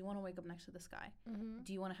 Do you want to wake up next to this guy?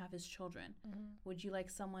 Do you want to have his children? Would you like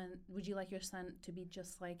your son to be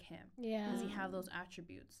just like him? Yeah. Does he have those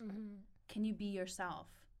attributes? Can you be yourself?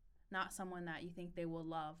 Not someone that you think they will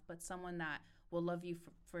love, but someone that will love you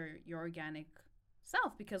for your organic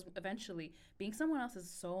self, because eventually being someone else is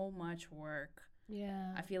so much work.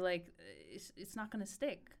 I feel like it's not going to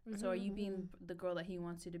stick. So are you being the girl that he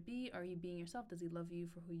wants you to be? Are you being yourself? Does he love you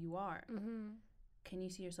for who you are? Can you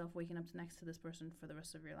see yourself waking up next to this person for the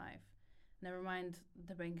rest of your life? Never mind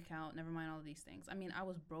the bank account, never mind all of these things. I mean, I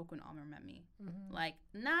was broke when Amr met me. Like,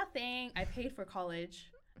 nothing. I paid for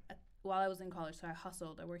college while I was in college, so I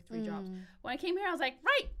hustled. I worked 3 jobs. When I came here, I was like,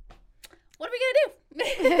 right, what are we gonna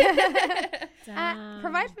do?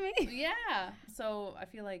 Provide for me. Yeah. So I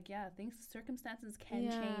feel like, circumstances can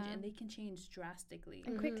change, and they can change drastically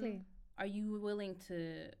and quickly. Are you willing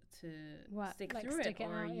to stick through it,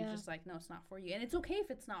 or are you just like, no, it's not for you? And it's okay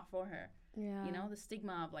if it's not for her. Yeah. You know, the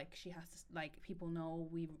stigma of like, she has to, like, people know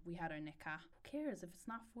we had our nikah. Who cares if it's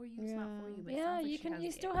not for you? It's not for you. But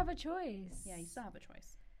you still have a choice. Yeah, you still have a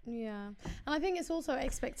choice. Yeah. And I think it's also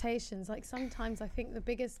expectations. Like, sometimes I think the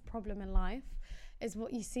biggest problem in life is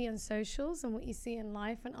what you see on socials and what you see in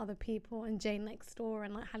life and other people, and Jane next door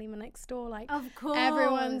and like Halima next door. Like, of course,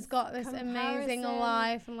 everyone's got this amazing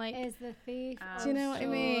life, and like, is the thief. Do you know what I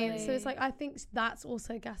mean? So it's like, I think that's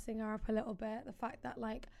also gassing her up a little bit. The fact that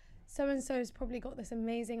like, so-and-so's probably got this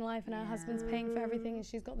amazing life and her husband's paying for everything, and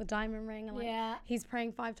she's got the diamond ring, and like, he's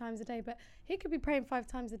praying 5 times a day, but he could be praying 5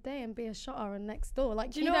 times a day and be a shotter and next door.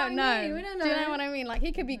 Like, you don't know. We don't know. Do you know what I mean? Like,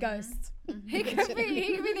 he could be Ghost. He could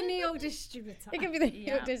be the New York distributor. He could be the New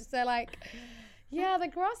York distributor. Like, the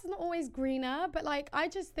grass is not always greener, but like, I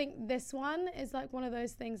just think this one is like one of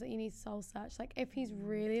those things that you need soul search. Like, if he's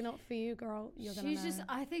really not for you, girl, you're gonna know.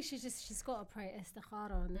 I think she's got to pray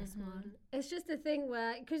istikhara on this one. It's just a thing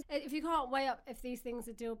where, because if you can't weigh up if these things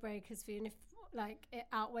are deal breakers for you, and if like it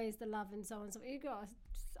outweighs the love and so on, so you got to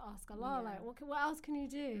just ask Allah, like, what else can you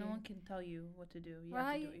do? No one can tell you what to do. You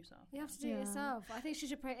have to do it yourself. You have to do it yourself. I think she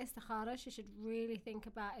should pray istikhara. She should really think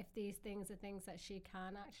about if these things are things that she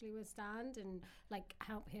can actually withstand, and like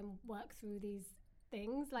help him work through these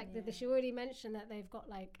things. Like she already mentioned that they've got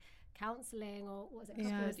like counseling, or what's it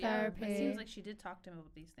called? Therapy. It seems like she did talk to him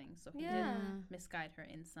about these things, so he did misguide her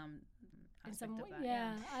in some aspect of that.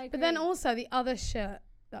 Yeah, I agree. But then also the other shoe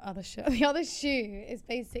is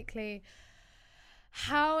basically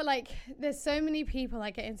how, like, there's so many people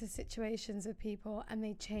that get into situations with people and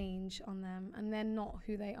they change on them, and they're not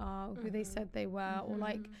who they are, who they said they were, or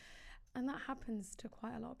like, and that happens to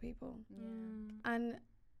quite a lot of people. And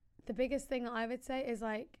the biggest thing I would say is,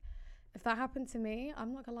 like, if that happened to me,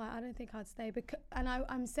 I'm not gonna lie, I don't think I'd stay, and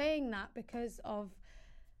I'm saying that because of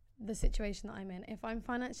the situation that I'm in. If I'm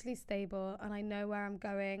financially stable and I know where I'm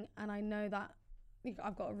going, and I know that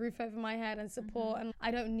I've got a roof over my head and support, and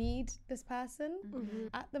I don't need this person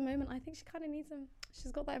at the moment, I think she kind of needs him.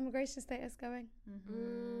 She's got that immigration status going.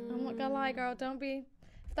 I'm not gonna lie, girl, don't be.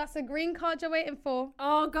 If that's a green card you're waiting for.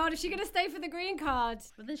 Oh God, is she gonna stay for the green card?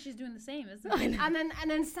 But then she's doing the same, isn't it?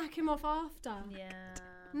 and then sack him off after. Yeah.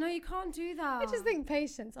 No, you can't do that. I just think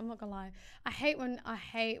patience. I'm not gonna lie. I hate when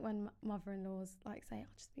mother-in-laws like say,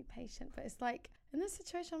 "Oh, just be patient." But it's like, in this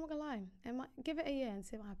situation, I'm not gonna lie. Give it a year and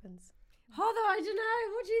see what happens. Although I don't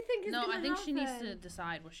know. What do you think is going to happen? No, I think she needs to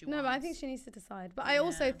decide what she wants. No, but I think she needs to decide. But I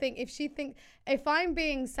also think if I'm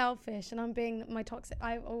being selfish and I'm being my toxic,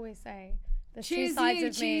 I always say there's two sides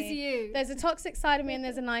of me. Choose you. There's a toxic side of me and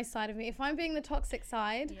there's a nice side of me. If I'm being the toxic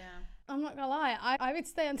side, I'm not gonna lie, I would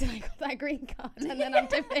stay until I got that green card, and then I'm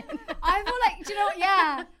dipping. I feel like, do you know what?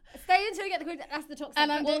 Yeah. Stay until you get the green. That's the toxic.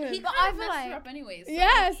 And I'm well, doing. he kind of messed her up anyways. So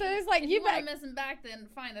so it's like, if you want to mess him back, then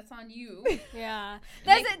fine, that's on you. Yeah.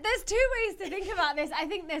 There's 2 ways to think about this. I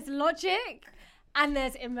think there's logic and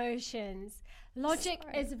there's emotions. Logic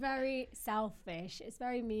is very selfish. It's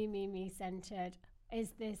very me centered.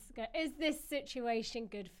 Is this situation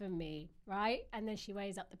good for me, right? And then she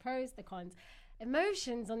weighs up the pros, the cons.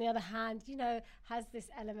 Emotions, on the other hand, has this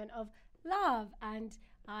element of love, and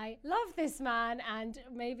I love this man, and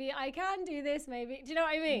maybe I can do this, maybe. Do you know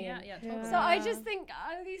what I mean? Yeah, totally. So I just think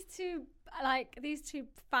these two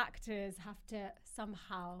factors have to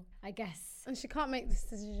somehow, I guess. And she can't make this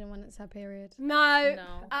decision when it's her period. No,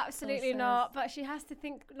 absolutely not. But she has to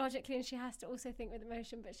think logically, and she has to also think with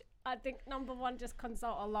emotion. But I think number one, just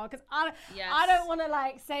consult Allah, because I don't want to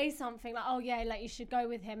like say something like, oh yeah, like you should go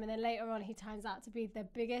with him, and then later on he turns out to be the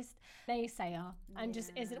biggest naysayer and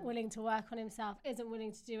just isn't willing to work on himself, isn't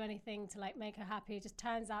willing to do anything to like make her happy. Just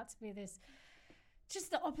turns out to be this. Just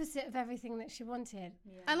the opposite of everything that she wanted.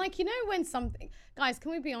 Yeah. And like, when something, guys,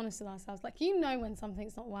 can we be honest with ourselves? Like, when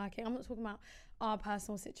something's not working, I'm not talking about, our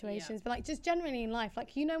personal situations, but like just generally in life,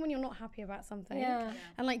 like, you know, when you're not happy about something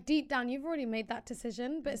and like deep down you've already made that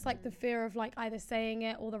decision, but it's like the fear of like either saying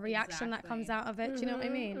it or the reaction that comes out of it. Do you know what I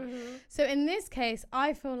mean? So in this case,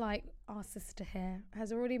 I feel like our sister here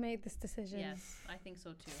has already made this decision. Yes, I think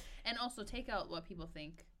so too. And also take out what people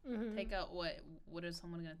think. Take out what is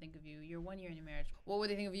someone going to think of you. You're 1 year in your marriage. What would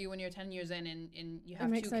they think of you when you're 10 years in and you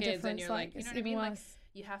have 2 kids and you're like, you know what I mean? Like,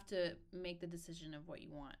 you have to make the decision of what you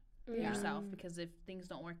want yourself, because if things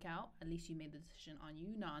don't work out, at least you made the decision on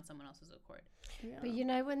you, not on someone else's accord. But you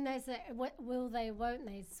know, when there's a will they, won't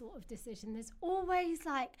they sort of decision, there's always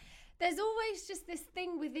just this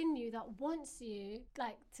thing within you that wants you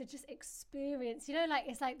like to just experience, you know, like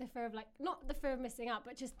it's like the fear of like, not the fear of missing out,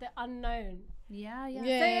 but just the unknown. So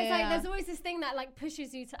it's like there's always this thing that like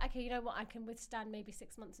pushes you to, okay, you know what, I can withstand maybe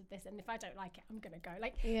 6 months of this, and if I don't like it, I'm gonna go.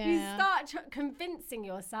 Like you start convincing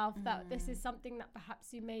yourself that this is something that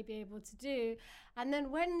perhaps you may be able to do, and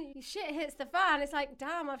then when shit hits the fan, it's like,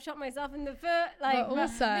 damn, I've shot myself in the foot. Like, but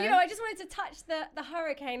also, you know, I just wanted to touch the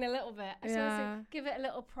hurricane a little bit. I just wanted to give it a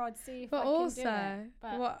little prod, see if I can do it.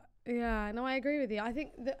 But I agree with you. I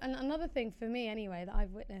think and another thing for me anyway that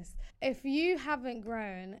I've witnessed, if you haven't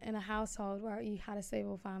grown in a household where you had a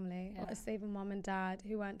stable family or a stable mum and dad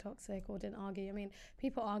who weren't toxic or didn't argue, I mean,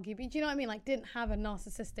 people argue, but do you know what I mean, like didn't have a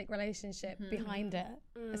narcissistic relationship behind it,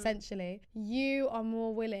 essentially, you are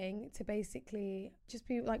more willing to basically just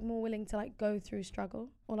be like more willing to like go through struggle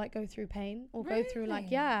or like go through pain or go through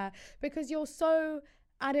like because you're so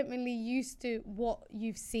adamantly used to what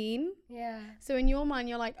you've seen. So in your mind,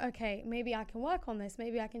 you're like, okay, maybe I can work on this,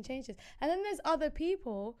 maybe I can change this. And then there's other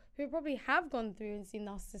people who probably have gone through and seen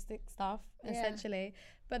narcissistic stuff, essentially,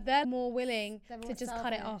 but they're more willing to just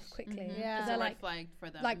cut it off quickly. Because they're like for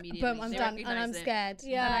them like, boom, I'm done and I'm scared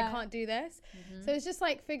and I can't do this. So it's just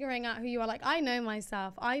like figuring out who you are. Like, I know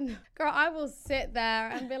myself. Girl, I will sit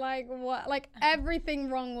there and be like, what? Like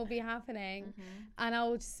everything wrong will be happening and I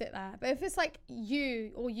will just sit there. But if it's like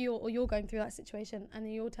you're going through that situation and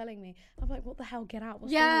then you're telling me, I'm like, what the hell? Get out.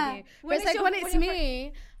 What's wrong with you? But it's like when it's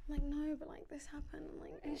me, I'm like, no, but like this happened. I'm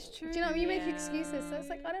like, it's true. Do you know? You make excuses, so it's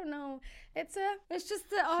like, I don't know. It's just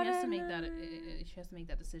that she has to make that. She has to make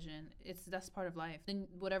that decision. That's part of life. Then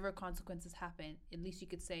whatever consequences happen, at least you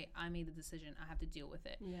could say, I made the decision. I have to deal with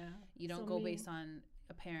it. You don't go based on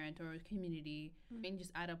a parent or a community. I mean,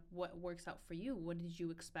 just add up what works out for you. What did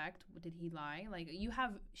you expect? What did he lie? Like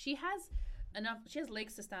she has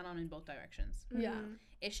legs to stand on in both directions.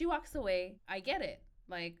 If she walks away, I get it.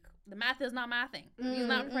 Like, the math is not mathing. He's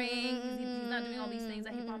not praying. He's not doing all these things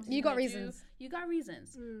that he promised. You got reasons. You got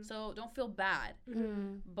reasons. So don't feel bad.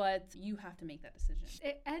 But you have to make that decision.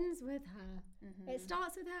 It ends with her. It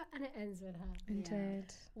starts with her and it ends with her.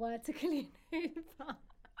 Indeed. Word to Colleen Hoover.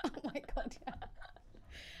 Oh my God,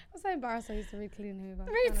 I'm so embarrassed I used to read Colleen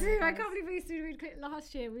Hoover. Me too. I can't believe we used to read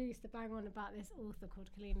last year. We used to bang on about this author called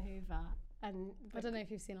Colleen Hoover. And I don't know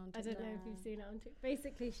if you've seen it on TikTok. I don't know if you've seen it on TikTok.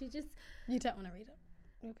 Basically, she just... You don't want to read it.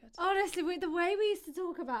 You're good. Honestly, the way we used to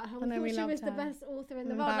talk about her, we thought she was the best author in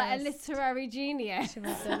the world, like a literary genius. She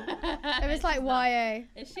wasn't. It was like YA.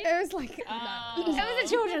 Is she? It was like... It was a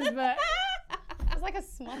children's book. It was like a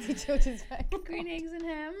smarty children's book. Green Eggs and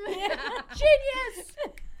Ham. Genius!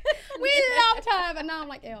 We loved her, but now I'm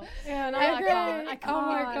like, ew. Yeah, no, I can't. Oh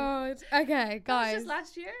my God. Okay, guys. Just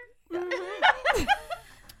last year?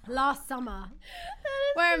 Last summer.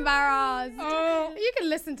 We're embarrassed. You can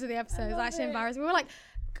listen to the episodes. It's actually embarrassing. We were like,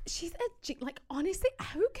 she's like, honestly,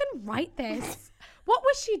 who can write this? What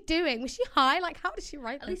was she doing? Was she high? Like, how did she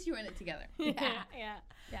write this? At least you were in it together. Yeah.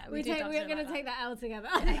 We're going to take that L together.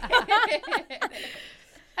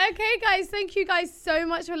 Okay, guys, thank you guys so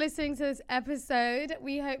much for listening to this episode.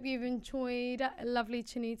 We hope you've enjoyed lovely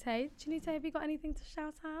Chinutay. Chinutay, have you got anything to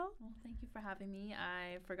shout out? Well, thank you for having me.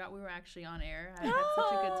 I forgot we were actually on air. I had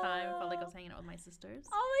such a good time. I felt like I was hanging out with my sisters.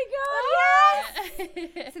 Oh my God,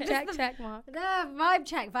 yes! So check, Mark. Vibe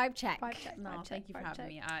check. No, thank you for having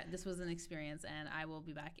me. This was an experience, and I will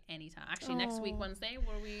be back anytime. Actually, next week, Wednesday,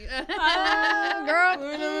 where we... girl,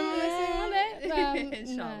 we're listening on it.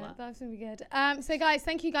 Inshallah. No, that's going to be good. So, guys,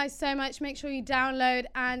 thank you guys so much. Make sure you download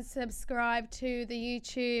and subscribe to the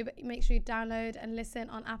YouTube. Make sure you download and listen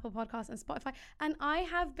on Apple Podcasts and Spotify. And I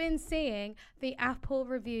have been seeing the Apple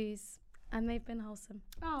reviews, and they've been wholesome.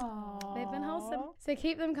 Aww. They've been wholesome. So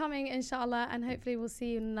keep them coming, inshallah, and hopefully we'll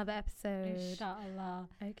see you in another episode. Inshallah.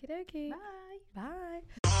 Okie dokie. Bye. Bye.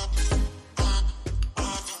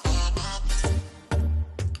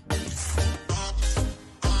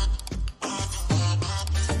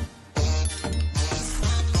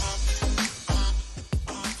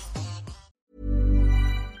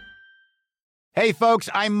 Hey, folks,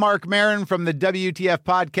 I'm Mark Maron from the WTF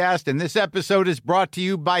Podcast, and this episode is brought to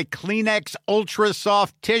you by Kleenex Ultra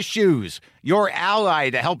Soft Tissues, your ally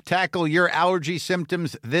to help tackle your allergy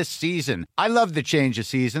symptoms this season. I love the change of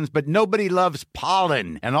seasons, but nobody loves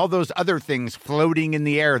pollen and all those other things floating in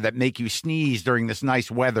the air that make you sneeze during this nice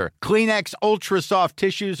weather. Kleenex Ultra Soft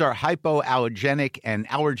Tissues are hypoallergenic and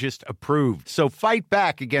allergist approved, so fight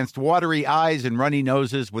back against watery eyes and runny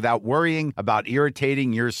noses without worrying about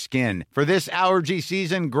irritating your skin. For this allergy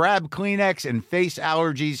season, grab Kleenex and face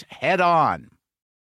allergies head on.